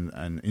experience and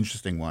an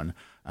interesting one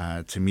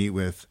to meet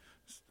with,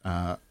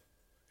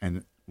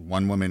 and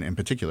one woman in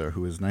particular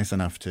who was nice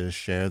enough to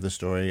share the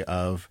story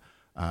of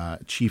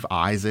Chief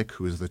Isaac,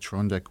 who is the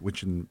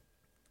Trondakwichen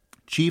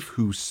chief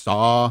who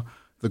saw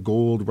the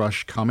gold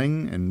rush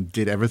coming and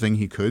did everything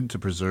he could to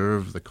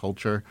preserve the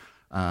culture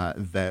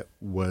that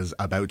was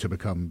about to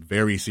become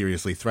very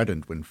seriously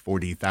threatened when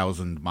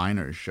 40,000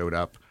 miners showed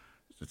up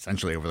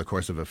essentially over the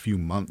course of a few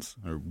months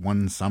or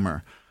one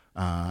summer.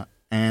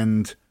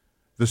 And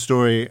the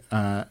story,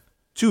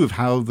 too, of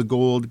how the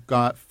gold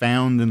got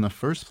found in the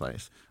first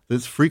place.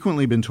 That's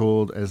frequently been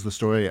told as the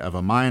story of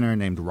a miner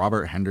named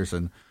Robert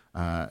Henderson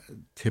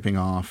tipping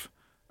off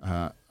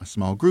a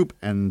small group,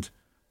 and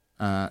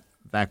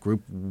that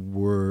group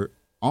were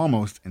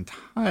almost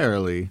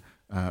entirely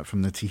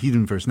from the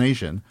Tehidan First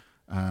Nation,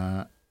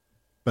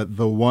 But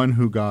the one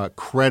who got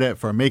credit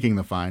for making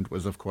the find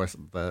was, of course,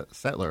 the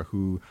settler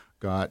who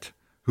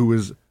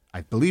was,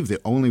 I believe,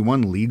 the only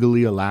one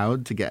legally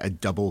allowed to get a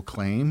double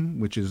claim,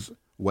 which is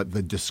what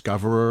the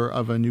discoverer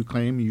of a new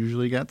claim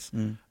usually gets.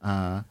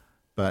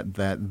 But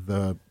that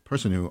the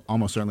person who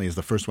almost certainly is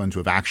the first one to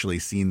have actually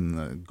seen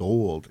the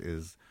gold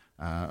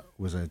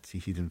was a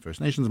Tahitian First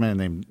Nations man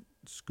named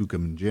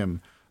Skookum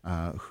Jim,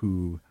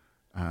 who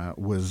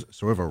was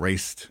sort of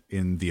erased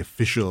in the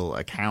official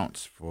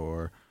accounts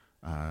for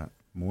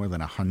more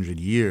than 100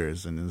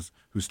 years, and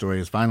whose story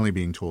is finally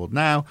being told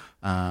now.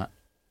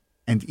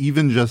 And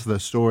even just the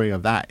story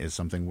of that is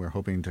something we're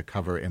hoping to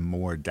cover in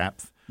more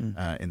depth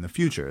in the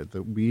future.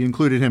 We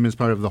included him as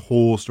part of the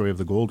whole story of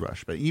the gold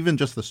rush, but even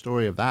just the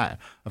story of that,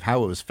 of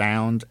how it was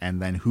found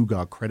and then who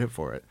got credit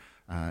for it,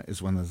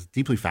 is one that's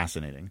deeply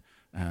fascinating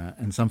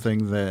and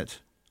something that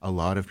a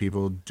lot of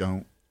people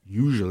don't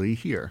usually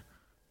hear.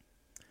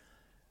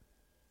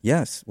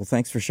 Yes. Well,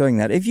 thanks for sharing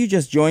that. If you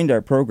just joined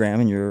our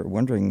program and you're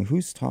wondering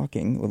who's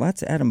talking, well,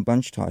 that's Adam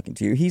Bunch talking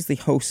to you. He's the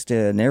host,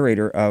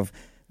 narrator of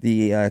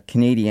the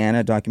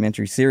Canadiana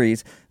documentary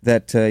series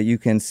that you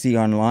can see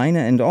online.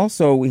 And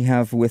also we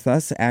have with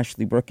us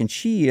Ashley Brooke, and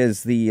she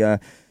is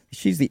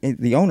she's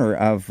the owner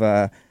of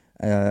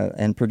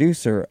and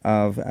producer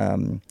of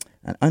An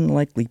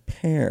Unlikely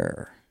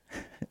Pair.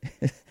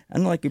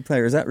 Unlikely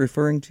Pair, is that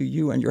referring to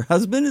you and your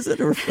husband? Is it?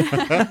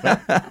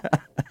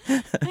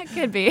 It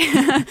could be.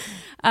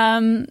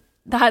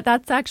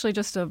 That's actually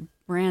just a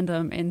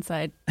random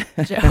inside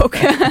joke.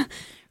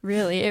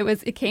 Really,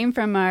 it came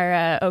from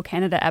our O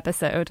Canada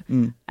episode.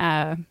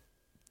 The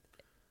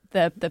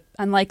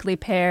unlikely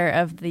pair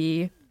of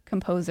the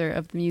composer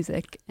of the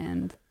music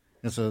and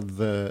so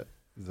the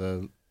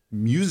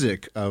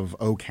music of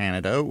O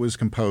Canada was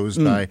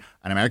composed by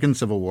an American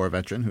Civil War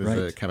veteran who was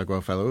a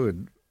Quebecois fellow who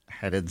had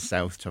headed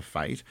south to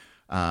fight,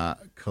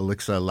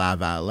 Calixa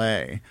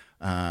Lavallee.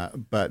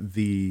 But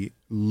the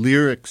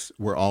lyrics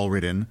were all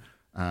written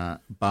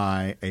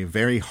by a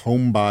very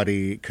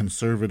homebody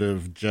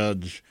conservative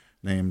judge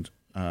named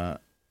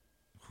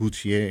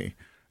Routier.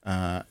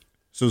 So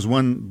it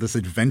was this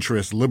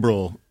adventurous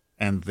liberal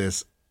and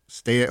this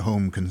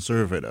stay-at-home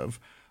conservative.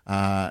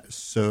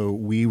 So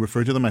we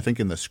refer to them, I think,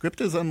 in the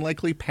script as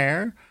Unlikely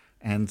Pair,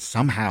 and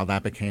somehow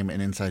that became an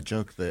inside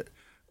joke that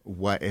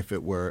what if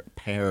it were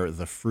pear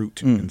the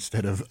fruit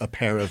instead of a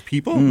pair of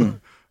people?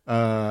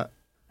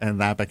 And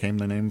that became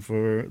the name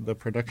for the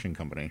production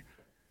company.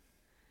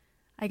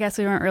 I guess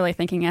we weren't really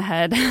thinking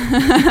ahead.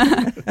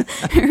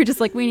 We were just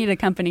like, we need a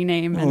company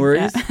name. No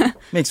worries.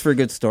 Makes for a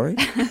good story.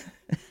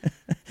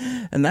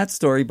 And that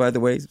story, by the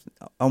way,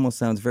 almost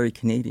sounds very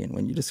Canadian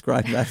when you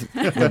describe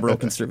that liberal,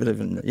 conservative,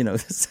 and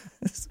this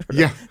sort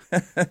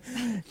of,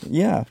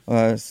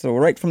 yeah. So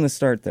right from the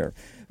start there.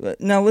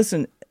 Now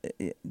listen,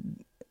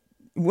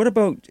 what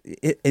about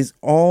is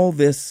all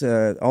this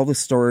all the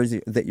stories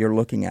that you're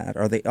looking at?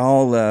 Are they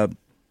all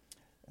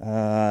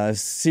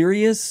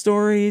serious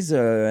stories?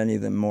 Any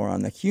of them more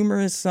on the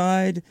humorous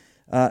side?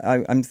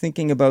 I'm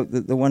thinking about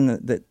the one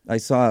that I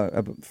saw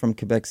from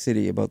Quebec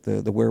City about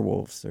the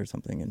werewolves or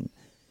something. And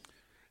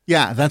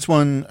yeah, that's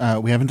one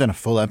we haven't done a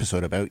full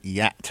episode about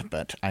yet,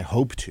 but I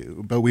hope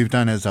to. But we've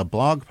done as a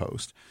blog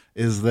post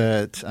is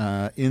that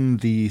in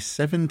the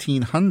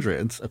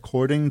 1700s,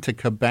 according to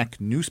Quebec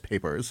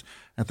newspapers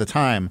at the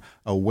time,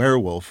 a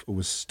werewolf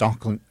was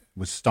stalking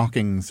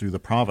through the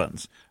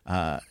province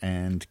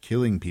and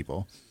killing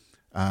people.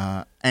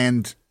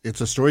 And it's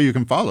a story you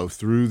can follow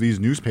through these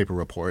newspaper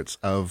reports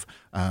of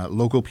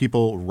local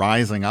people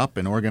rising up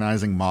and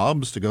organizing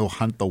mobs to go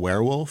hunt the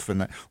werewolf.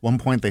 And at one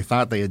point they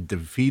thought they had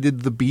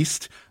defeated the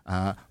beast,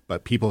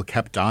 but people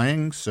kept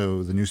dying.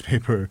 So the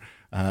newspaper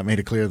made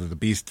it clear that the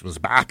beast was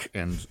back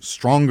and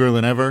stronger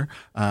than ever,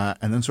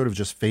 and then sort of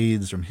just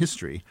fades from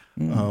history,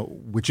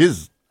 which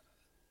is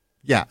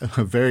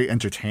a very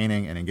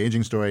entertaining and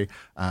engaging story,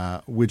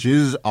 which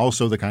is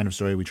also the kind of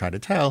story we try to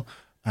tell,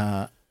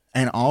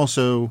 and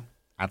also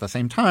at the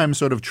same time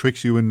sort of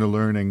tricks you into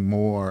learning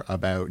more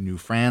about New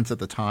France at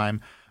the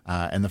time,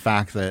 and the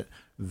fact that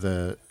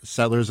the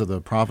settlers of the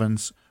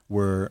province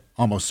were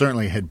almost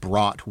certainly had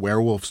brought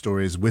werewolf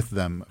stories with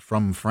them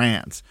from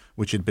France,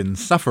 which had been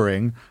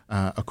suffering,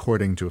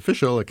 according to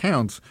official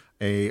accounts,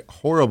 a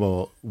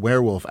horrible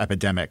werewolf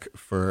epidemic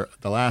for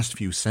the last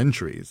few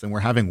centuries. And we're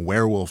having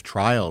werewolf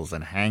trials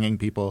and hanging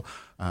people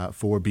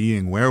for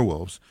being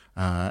werewolves.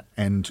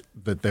 And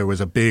that there was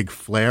a big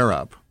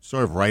flare-up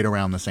sort of right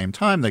around the same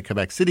time that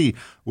Quebec City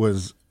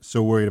was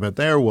so worried about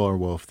their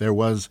werewolf. There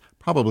was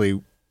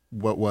probably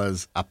what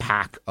was a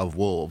pack of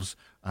wolves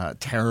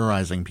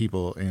terrorizing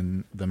people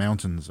in the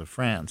mountains of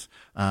France.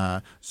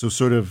 So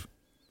sort of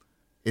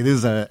it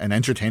is an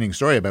entertaining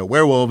story about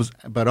werewolves,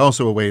 but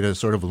also a way to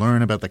sort of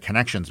learn about the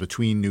connections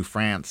between New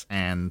France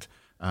and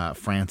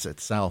France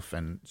itself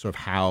and sort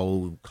of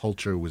how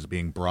culture was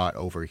being brought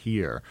over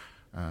here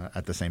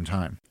at the same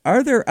time.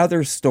 Are there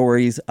other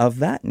stories of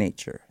that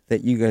nature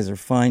that you guys are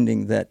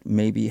finding that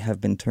maybe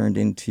have been turned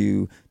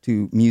into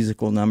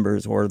musical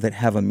numbers or that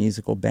have a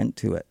musical bent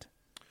to it?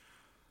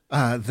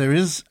 There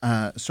is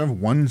sort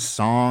of one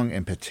song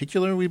in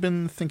particular we've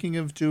been thinking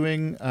of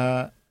doing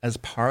as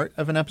part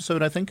of an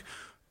episode, I think.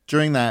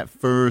 During that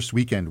first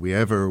weekend we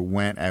ever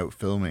went out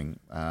filming,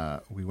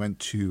 we went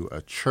to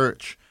a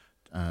church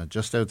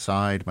just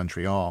outside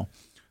Montreal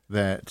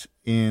that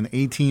in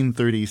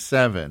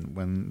 1837,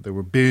 when there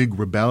were big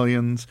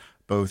rebellions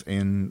both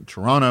in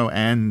Toronto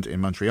and in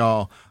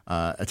Montreal,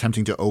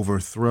 attempting to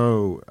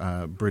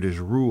overthrow British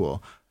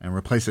rule and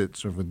replace it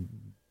sort of with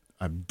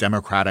a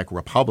democratic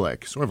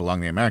republic, sort of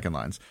along the American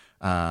lines,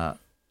 that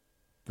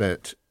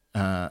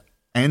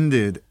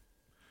ended.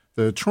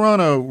 The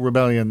Toronto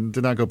Rebellion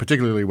did not go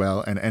particularly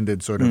well and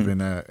ended sort of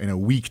in a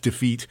weak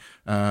defeat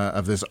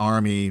of this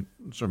army,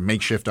 sort of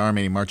makeshift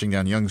army marching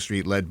down Yonge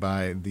Street, led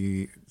by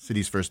the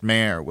city's first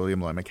mayor,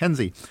 William Lloyd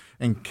Mackenzie.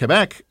 In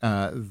Quebec,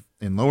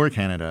 in Lower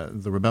Canada,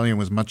 the rebellion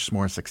was much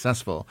more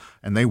successful,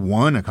 and they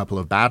won a couple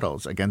of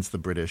battles against the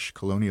British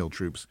colonial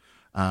troops,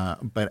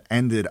 but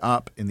ended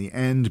up in the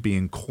end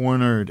being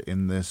cornered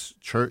in this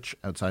church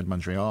outside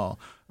Montreal,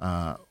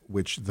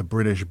 which the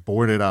British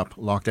boarded up,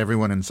 locked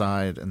everyone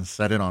inside, and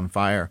set it on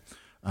fire,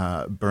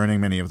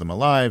 burning many of them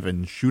alive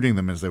and shooting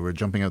them as they were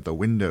jumping out the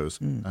windows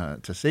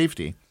to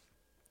safety.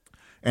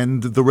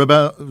 And the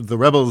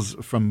rebels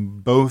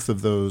from both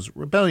of those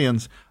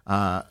rebellions,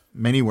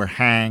 many were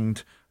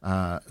hanged,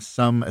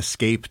 some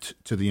escaped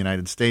to the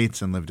United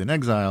States and lived in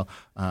exile,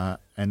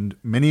 and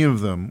many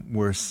of them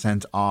were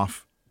sent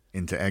off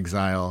into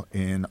exile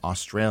in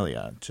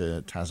Australia,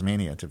 to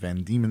Tasmania, to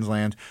Van Diemen's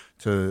Land,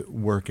 to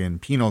work in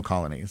penal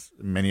colonies,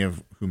 many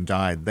of whom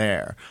died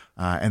there.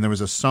 And there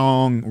was a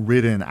song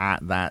written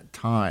at that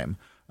time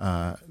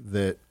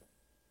that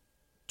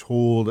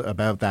told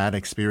about that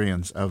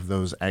experience of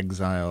those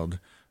exiled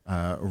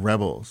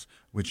rebels,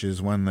 which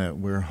is one that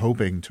we're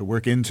hoping to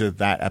work into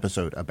that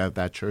episode about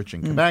that church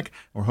in Quebec.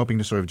 We're hoping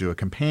to sort of do a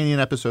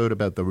companion episode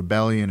about the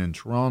rebellion in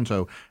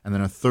Toronto, and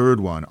then a third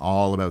one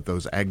all about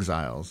those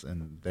exiles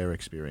and their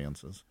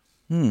experiences.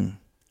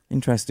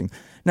 Interesting.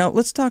 Now,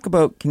 let's talk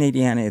about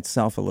Canadiana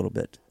itself a little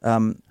bit.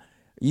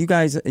 You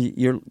guys,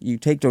 you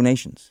take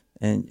donations,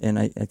 and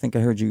I think I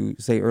heard you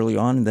say early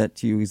on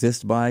that you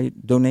exist by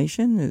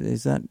donation.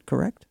 Is that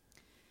correct?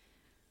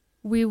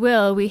 We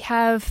will. We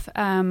have.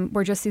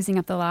 We're just using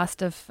up the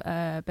last of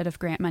a bit of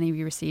grant money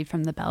we received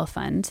from the Bell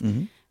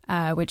Fund,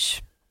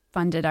 which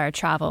funded our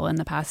travel in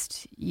the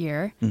past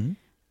year.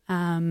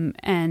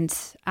 And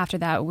after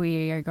that,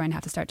 we are going to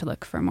have to start to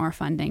look for more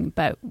funding.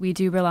 But we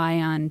do rely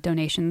on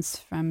donations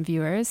from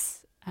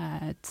viewers.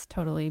 It's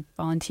totally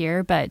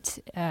volunteer. But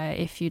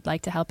if you'd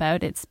like to help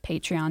out, it's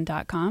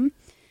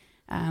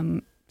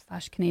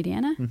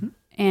patreon.com/Canadiana.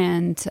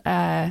 And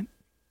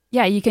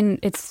yeah, you can.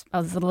 It's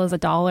as little as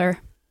 $1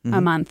 a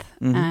month,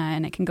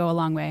 and it can go a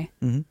long way.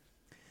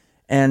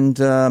 And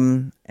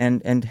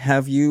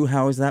have you?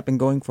 How has that been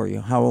going for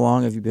you? How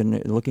long have you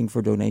been looking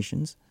for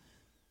donations?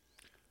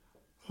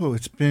 Oh,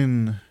 it's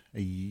been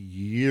a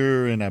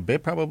year and a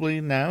bit probably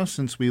now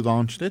since we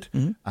launched it.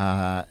 It's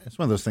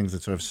one of those things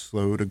that's sort of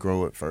slow to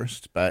grow at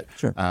first, but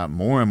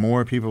more and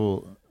more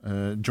people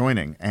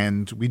joining,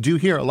 and we do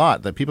hear a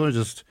lot that people are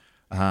just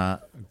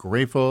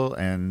grateful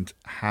and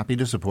happy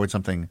to support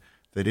something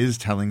that is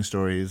telling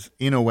stories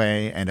in a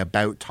way and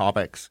about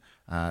topics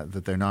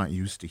that they're not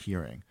used to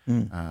hearing.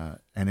 And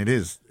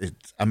it's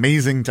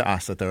amazing to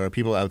us that there are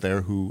people out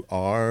there who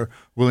are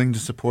willing to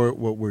support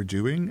what we're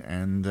doing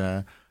and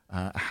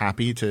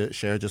happy to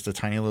share just a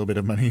tiny little bit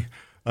of money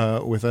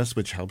with us,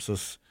 which helps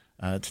us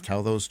to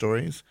tell those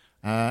stories.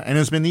 And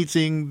it's been neat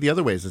seeing the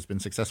other ways it's been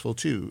successful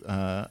too.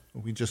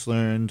 We just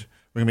learned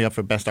we're going to be up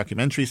for Best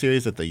Documentary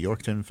Series at the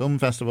Yorkton Film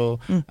Festival.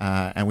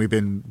 And we've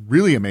been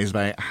really amazed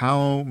by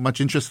how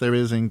much interest there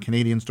is in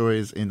Canadian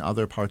stories in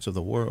other parts of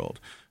the world.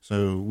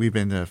 So we've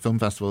been to film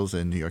festivals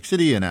in New York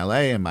City and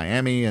LA and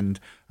Miami, and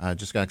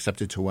just got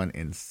accepted to one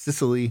in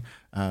Sicily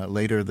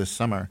later this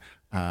summer.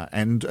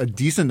 And a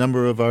decent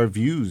number of our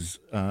views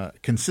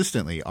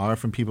consistently are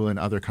from people in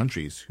other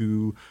countries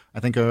who I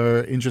think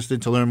are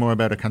interested to learn more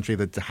about a country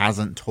that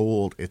hasn't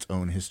told its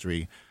own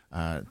history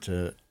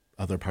to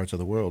other parts of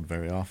the world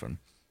very often.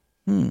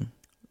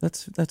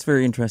 That's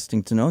very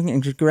interesting to know,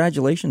 and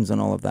congratulations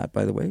on all of that,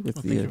 by the way. With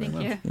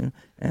thank you.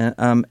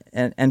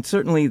 And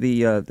certainly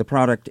the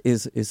product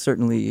is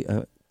certainly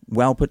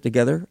well put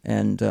together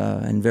and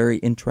very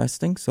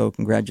interesting. So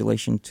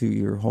congratulations to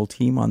your whole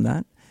team on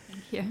that.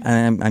 Yeah.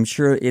 I'm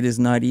sure it is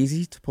not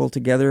easy to pull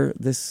together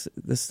this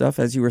stuff.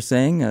 As you were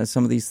saying,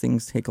 some of these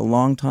things take a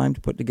long time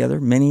to put together.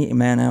 Many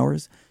man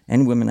hours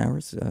and women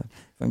hours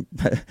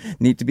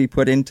need to be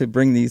put in to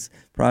bring these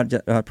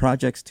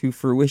projects to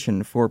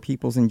fruition for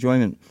people's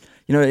enjoyment.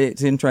 You know,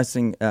 it's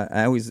interesting.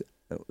 I always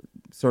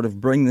sort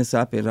of bring this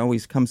up. It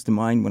always comes to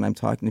mind when I'm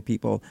talking to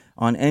people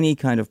on any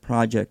kind of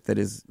project that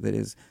is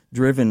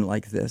driven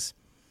like this.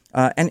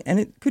 And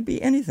it could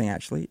be anything,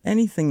 actually.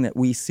 Anything that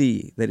we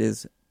see that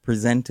is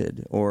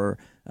presented, or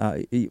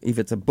if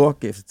it's a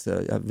book, if it's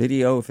a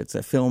video, if it's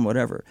a film,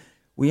 whatever,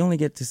 we only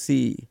get to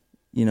see,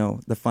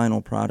 the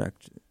final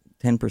product.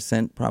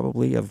 10%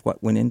 probably of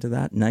what went into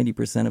that.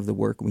 90% of the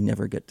work we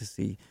never get to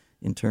see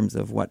in terms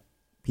of what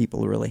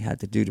people really had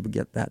to do to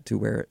get that to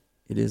where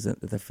it is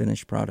the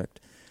finished product.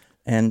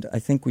 And I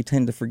think we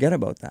tend to forget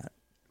about that.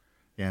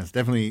 Yeah, it's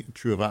definitely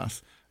true of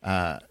us.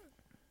 From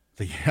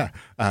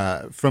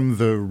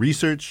the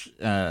research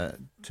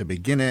to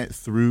begin it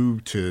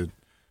through to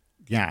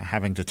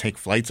having to take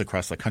flights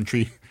across the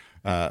country,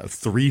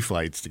 3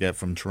 flights to get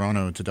from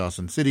Toronto to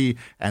Dawson City,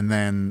 and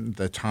then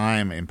the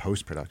time in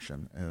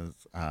post-production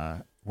is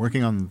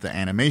working on the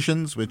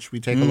animations, which we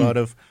take a lot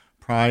of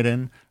pride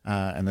in,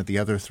 and that the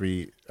other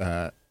 3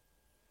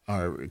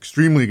 are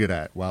extremely good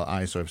at, while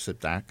I sort of sit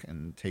back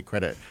and take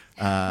credit,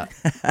 are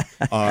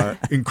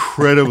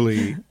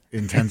incredibly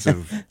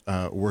intensive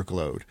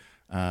workload.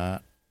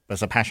 But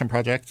it's a passion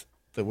project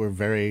that we're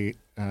very,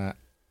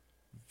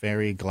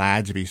 very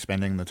glad to be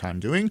spending the time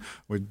doing.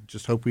 We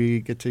just hope we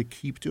get to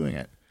keep doing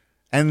it.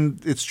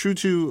 And it's true,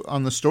 too,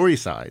 on the story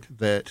side,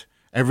 that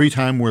every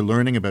time we're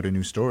learning about a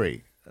new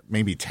story,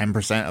 maybe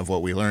 10% of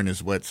what we learn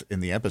is what's in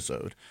the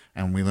episode.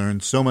 And we learn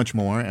so much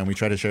more, and we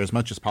try to share as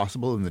much as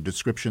possible in the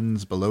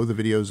descriptions below the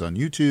videos on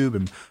YouTube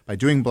and by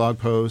doing blog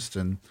posts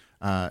and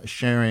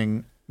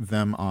sharing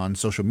them on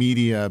social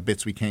media,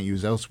 bits we can't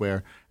use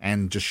elsewhere,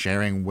 and just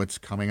sharing what's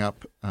coming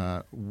up,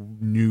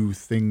 new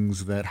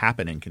things that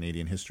happen in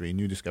Canadian history,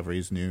 new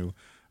discoveries, new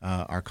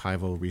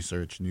archival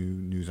research, new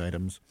news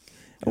items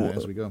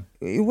as we go.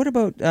 What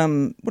about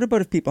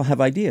if people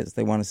have ideas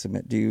they want to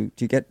submit? Do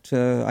you get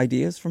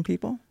ideas from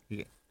people?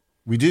 Yeah,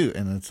 we do,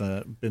 and it's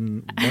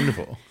been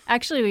wonderful.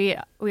 Actually,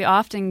 we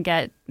often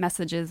get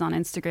messages on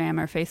Instagram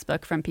or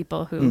Facebook from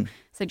people who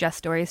suggest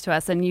stories to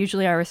us, and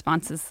usually our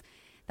response is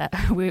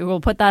that we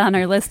will put that on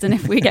our list, and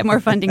if we get more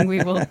funding,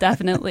 we will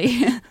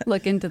definitely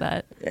look into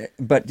that.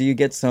 But do you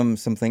get some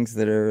things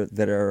that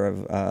are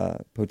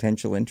of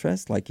potential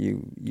interest, like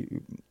you?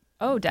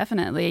 Oh,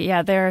 definitely.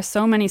 Yeah, there are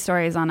so many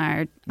stories on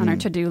our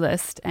to-do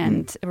list,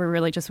 and we're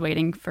really just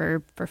waiting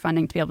for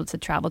funding to be able to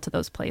travel to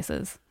those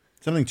places.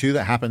 Something, too,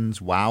 that happens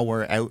while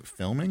we're out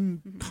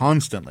filming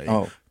constantly.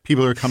 Oh.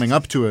 People are coming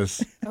up to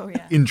us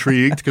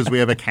intrigued because we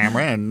have a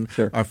camera and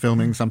are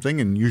filming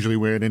something, and usually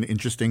we're at an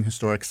interesting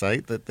historic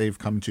site that they've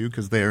come to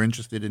because they're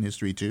interested in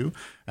history, too.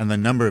 And the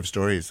number of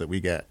stories that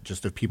we get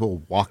just of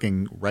people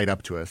walking right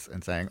up to us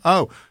and saying,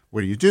 oh,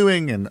 what are you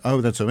doing? And,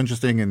 oh, that's so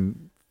interesting,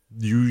 and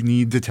you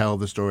need to tell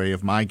the story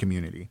of my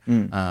community.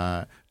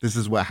 This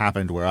is what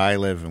happened where I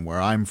live and where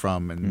I'm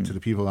from and to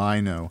the people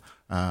I know,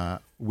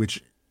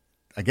 which,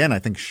 again, I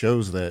think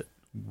shows that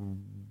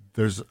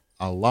there's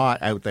a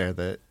lot out there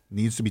that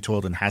needs to be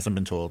told and hasn't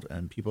been told.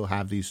 And people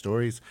have these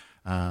stories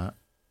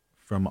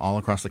from all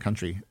across the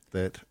country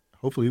that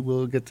hopefully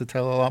we'll get to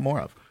tell a lot more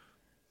of.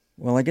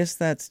 Well, I guess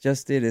that's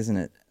just it, isn't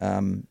it?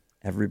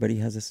 Everybody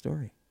has a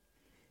story.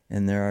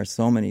 And there are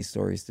so many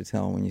stories to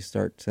tell when you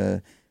start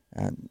to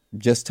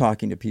just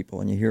talking to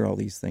people and you hear all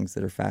these things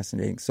that are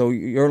fascinating. So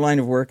your line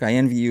of work, I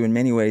envy you in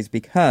many ways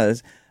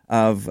because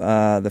of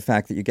the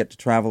fact that you get to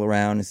travel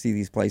around and see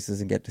these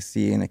places and get to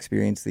see and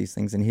experience these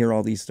things and hear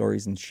all these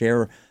stories and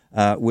share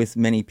with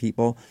many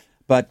people.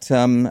 But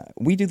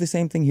we do the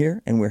same thing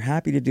here, and we're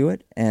happy to do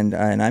it. And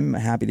I'm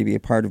happy to be a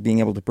part of being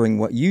able to bring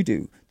what you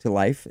do to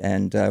life.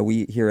 And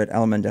we here at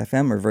Element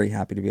FM are very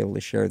happy to be able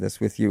to share this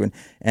with you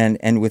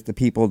and with the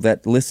people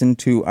that listen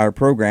to our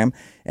program.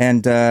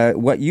 And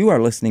what you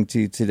are listening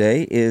to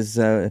today is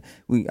a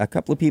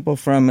couple of people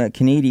from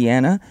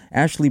Canadiana,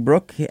 Ashley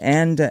Brooke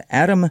and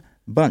Adam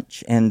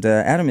Bunch. And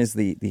Adam is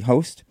the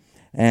host,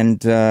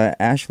 and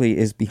Ashley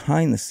is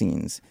behind the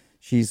scenes.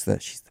 She's the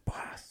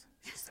boss.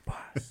 She's the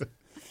boss.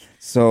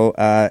 So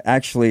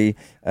actually,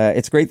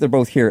 it's great they're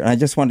both here. And I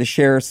just wanted to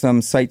share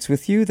some sites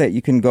with you that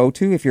you can go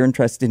to if you're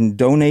interested in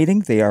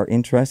donating. They are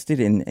interested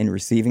in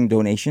receiving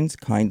donations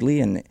kindly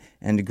and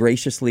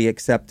graciously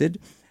accepted,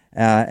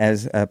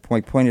 as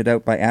pointed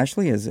out by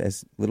Ashley,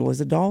 as little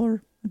as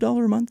 $1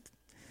 a month.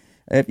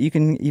 If you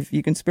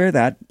can spare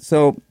that.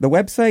 So the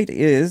website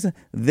is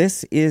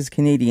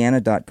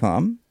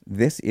thisiscanadiana.com.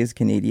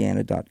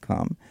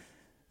 Thisiscanadiana.com.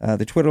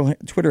 The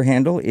Twitter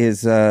handle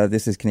is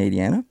This Is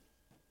Canadiana.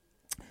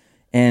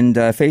 And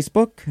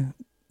Facebook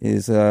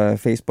is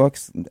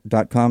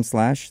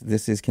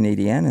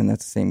facebook.com/thisiscanadiana, and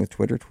that's the same with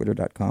Twitter,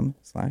 twitter.com/.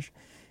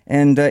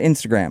 And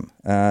Instagram,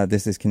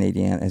 This Is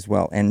Canadiana as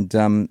well. And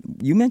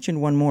you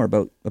mentioned one more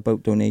about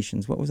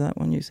donations. What was that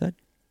one you said?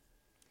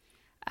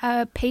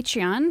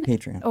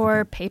 Patreon.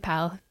 Or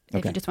PayPal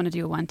if you just want to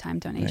do a one-time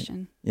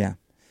donation. Right.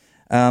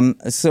 Yeah.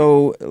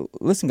 So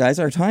listen, guys,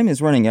 our time is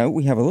running out.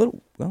 We have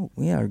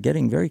we are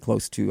getting very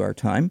close to our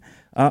time.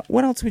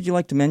 What else would you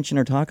like to mention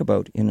or talk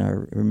about in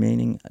our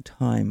remaining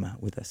time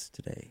with us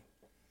today?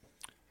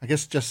 I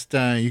guess just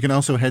you can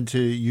also head to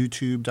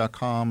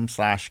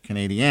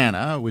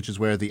youtube.com/Canadiana, which is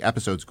where the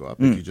episodes go up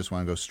if you just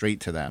want to go straight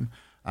to them.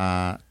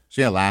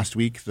 Last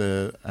week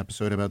the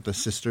episode about the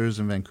sisters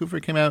in Vancouver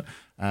came out.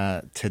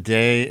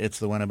 Today it's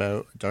the one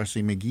about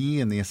Darcy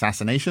McGee and the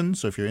assassination.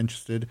 So if you're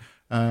interested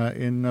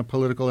in a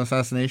political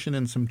assassination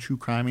and some true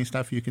crimey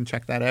stuff, you can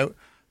check that out.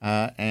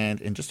 And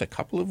in just a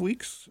couple of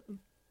weeks,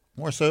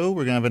 More so,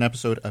 we're going to have an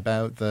episode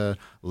about the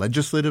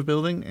legislative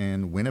building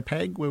in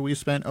Winnipeg, where we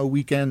spent a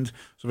weekend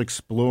sort of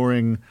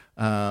exploring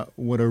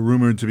what are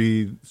rumored to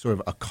be sort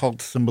of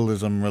occult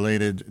symbolism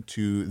related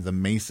to the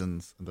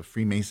Masons, the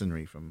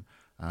Freemasonry from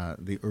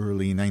the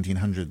early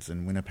 1900s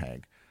in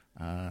Winnipeg,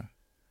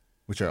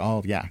 which are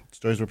all,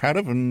 stories we're proud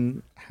of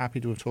and happy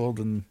to have told,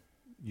 and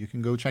you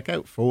can go check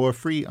out for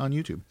free on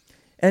YouTube.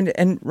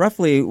 And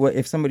roughly,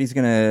 if somebody's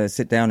going to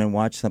sit down and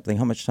watch something,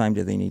 how much time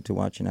do they need to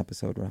watch an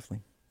episode, roughly?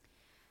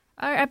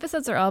 Our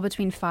episodes are all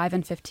between 5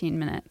 and 15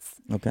 minutes.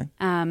 Okay.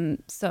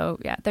 So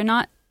they're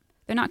not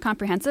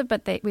comprehensive,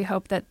 but we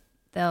hope that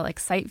they'll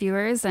excite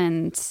viewers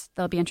and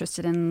they'll be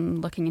interested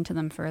in looking into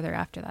them further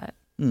after that.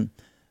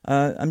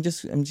 I'm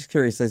just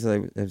curious, as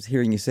I was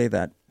hearing you say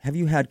that, have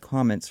you had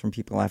comments from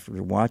people after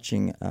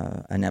watching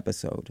an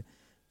episode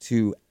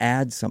to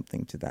add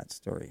something to that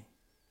story?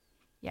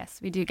 Yes,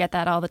 we do get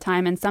that all the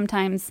time, and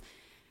sometimes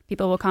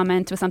people will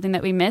comment with something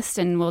that we missed,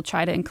 and we'll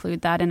try to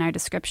include that in our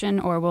description,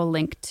 or we'll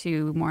link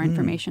to more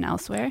information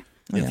elsewhere.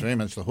 It's very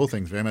much, the whole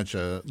thing's very much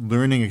a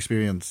learning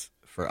experience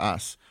for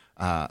us,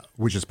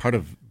 which is part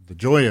of the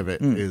joy of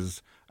it,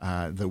 is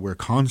that we're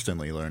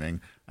constantly learning,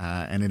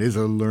 and it is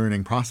a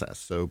learning process.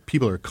 So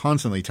people are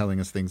constantly telling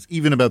us things,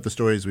 even about the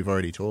stories we've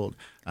already told,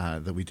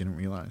 that we didn't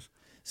realize.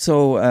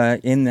 So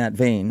in that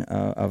vein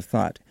of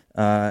thought,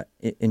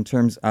 in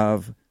terms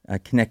of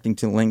connecting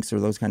to links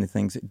or those kind of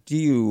things, do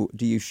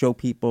you show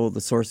people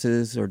the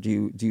sources, or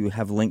do you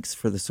have links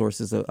for the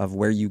sources of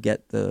where you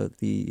get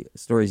the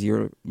stories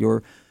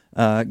you're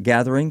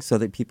gathering, so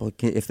that people,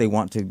 if they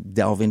want to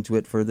delve into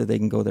it further, they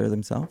can go there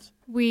themselves?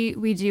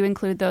 We do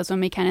include those when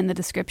we can in the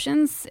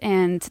descriptions,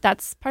 and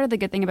that's part of the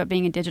good thing about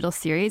being a digital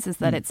series, is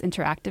that it's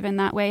interactive in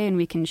that way, and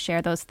we can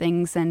share those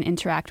things and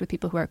interact with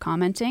people who are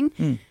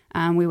commenting.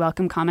 We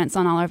welcome comments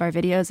on all of our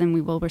videos, and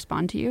we will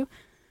respond to you.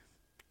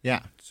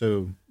 Yeah,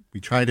 so we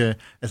try to,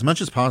 as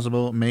much as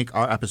possible, make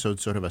our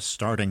episodes sort of a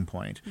starting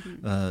point,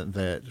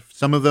 that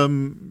some of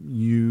them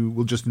you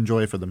will just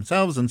enjoy for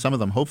themselves, and some of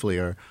them hopefully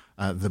are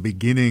the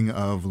beginning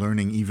of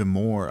learning even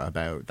more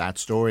about that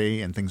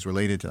story and things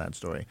related to that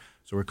story.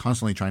 So we're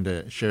constantly trying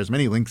to share as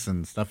many links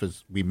and stuff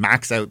as we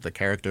max out the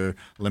character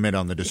limit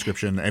on the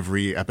description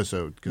every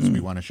episode, because we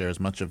want to share as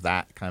much of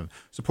that kind of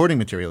supporting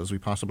material as we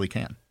possibly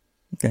can.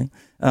 Okay.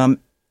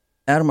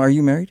 Adam, are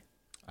you married?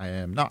 I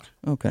am not.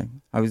 Okay.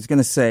 I was going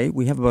to say,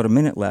 we have about a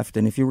minute left,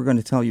 and if you were going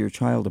to tell your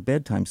child a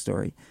bedtime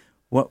story,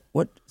 what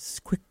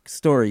quick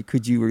story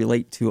could you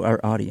relate to our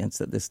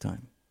audience at this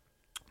time?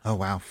 Oh,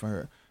 wow.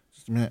 For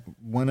just a minute.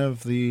 One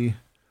of the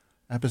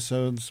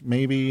episodes,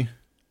 maybe...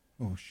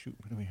 Oh, shoot.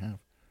 What do we have?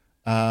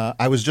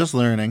 I was just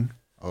learning.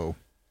 Oh,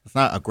 it's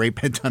not a great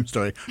bedtime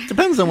story. It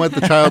depends on what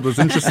the child was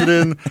interested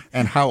in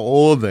and how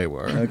old they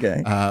were.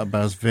 Okay. But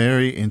I was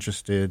very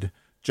interested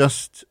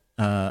just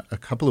a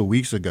couple of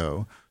weeks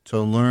ago to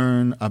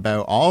learn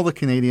about all the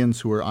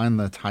Canadians who were on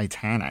the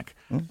Titanic,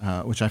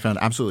 which I found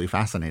absolutely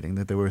fascinating,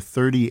 that there were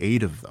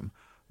 38 of them,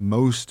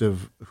 most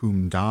of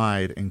whom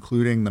died,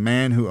 including the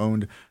man who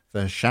owned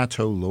the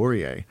Chateau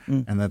Laurier,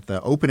 and that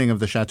the opening of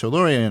the Chateau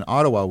Laurier in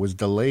Ottawa was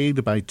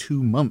delayed by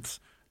 2 months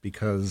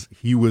because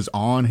he was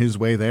on his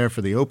way there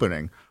for the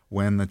opening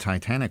when the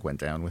Titanic went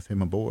down with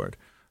him aboard,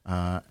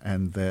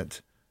 and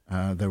that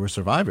there were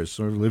survivors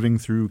sort of living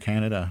through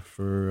Canada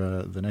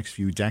for the next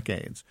few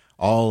decades,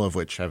 all of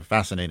which have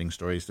fascinating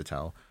stories to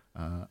tell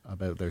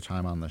about their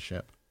time on the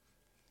ship.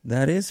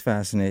 That is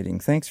fascinating.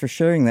 Thanks for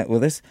sharing that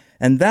with us.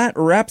 And that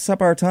wraps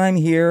up our time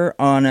here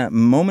on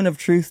Moment of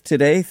Truth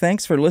today.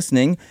 Thanks for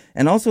listening.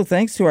 And also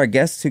thanks to our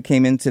guests who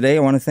came in today. I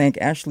want to thank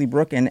Ashley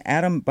Brooke and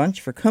Adam Bunch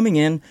for coming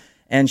in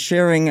and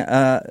sharing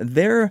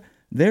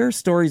their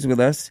stories with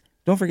us.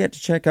 Don't forget to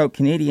check out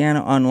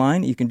Canadiana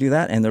online. You can do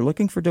that. And they're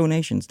looking for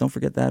donations. Don't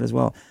forget that as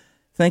well.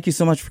 Thank you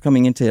so much for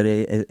coming in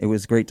today. It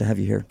was great to have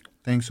you here.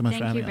 Thanks so much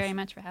for having us. Thank you very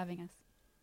much for having us.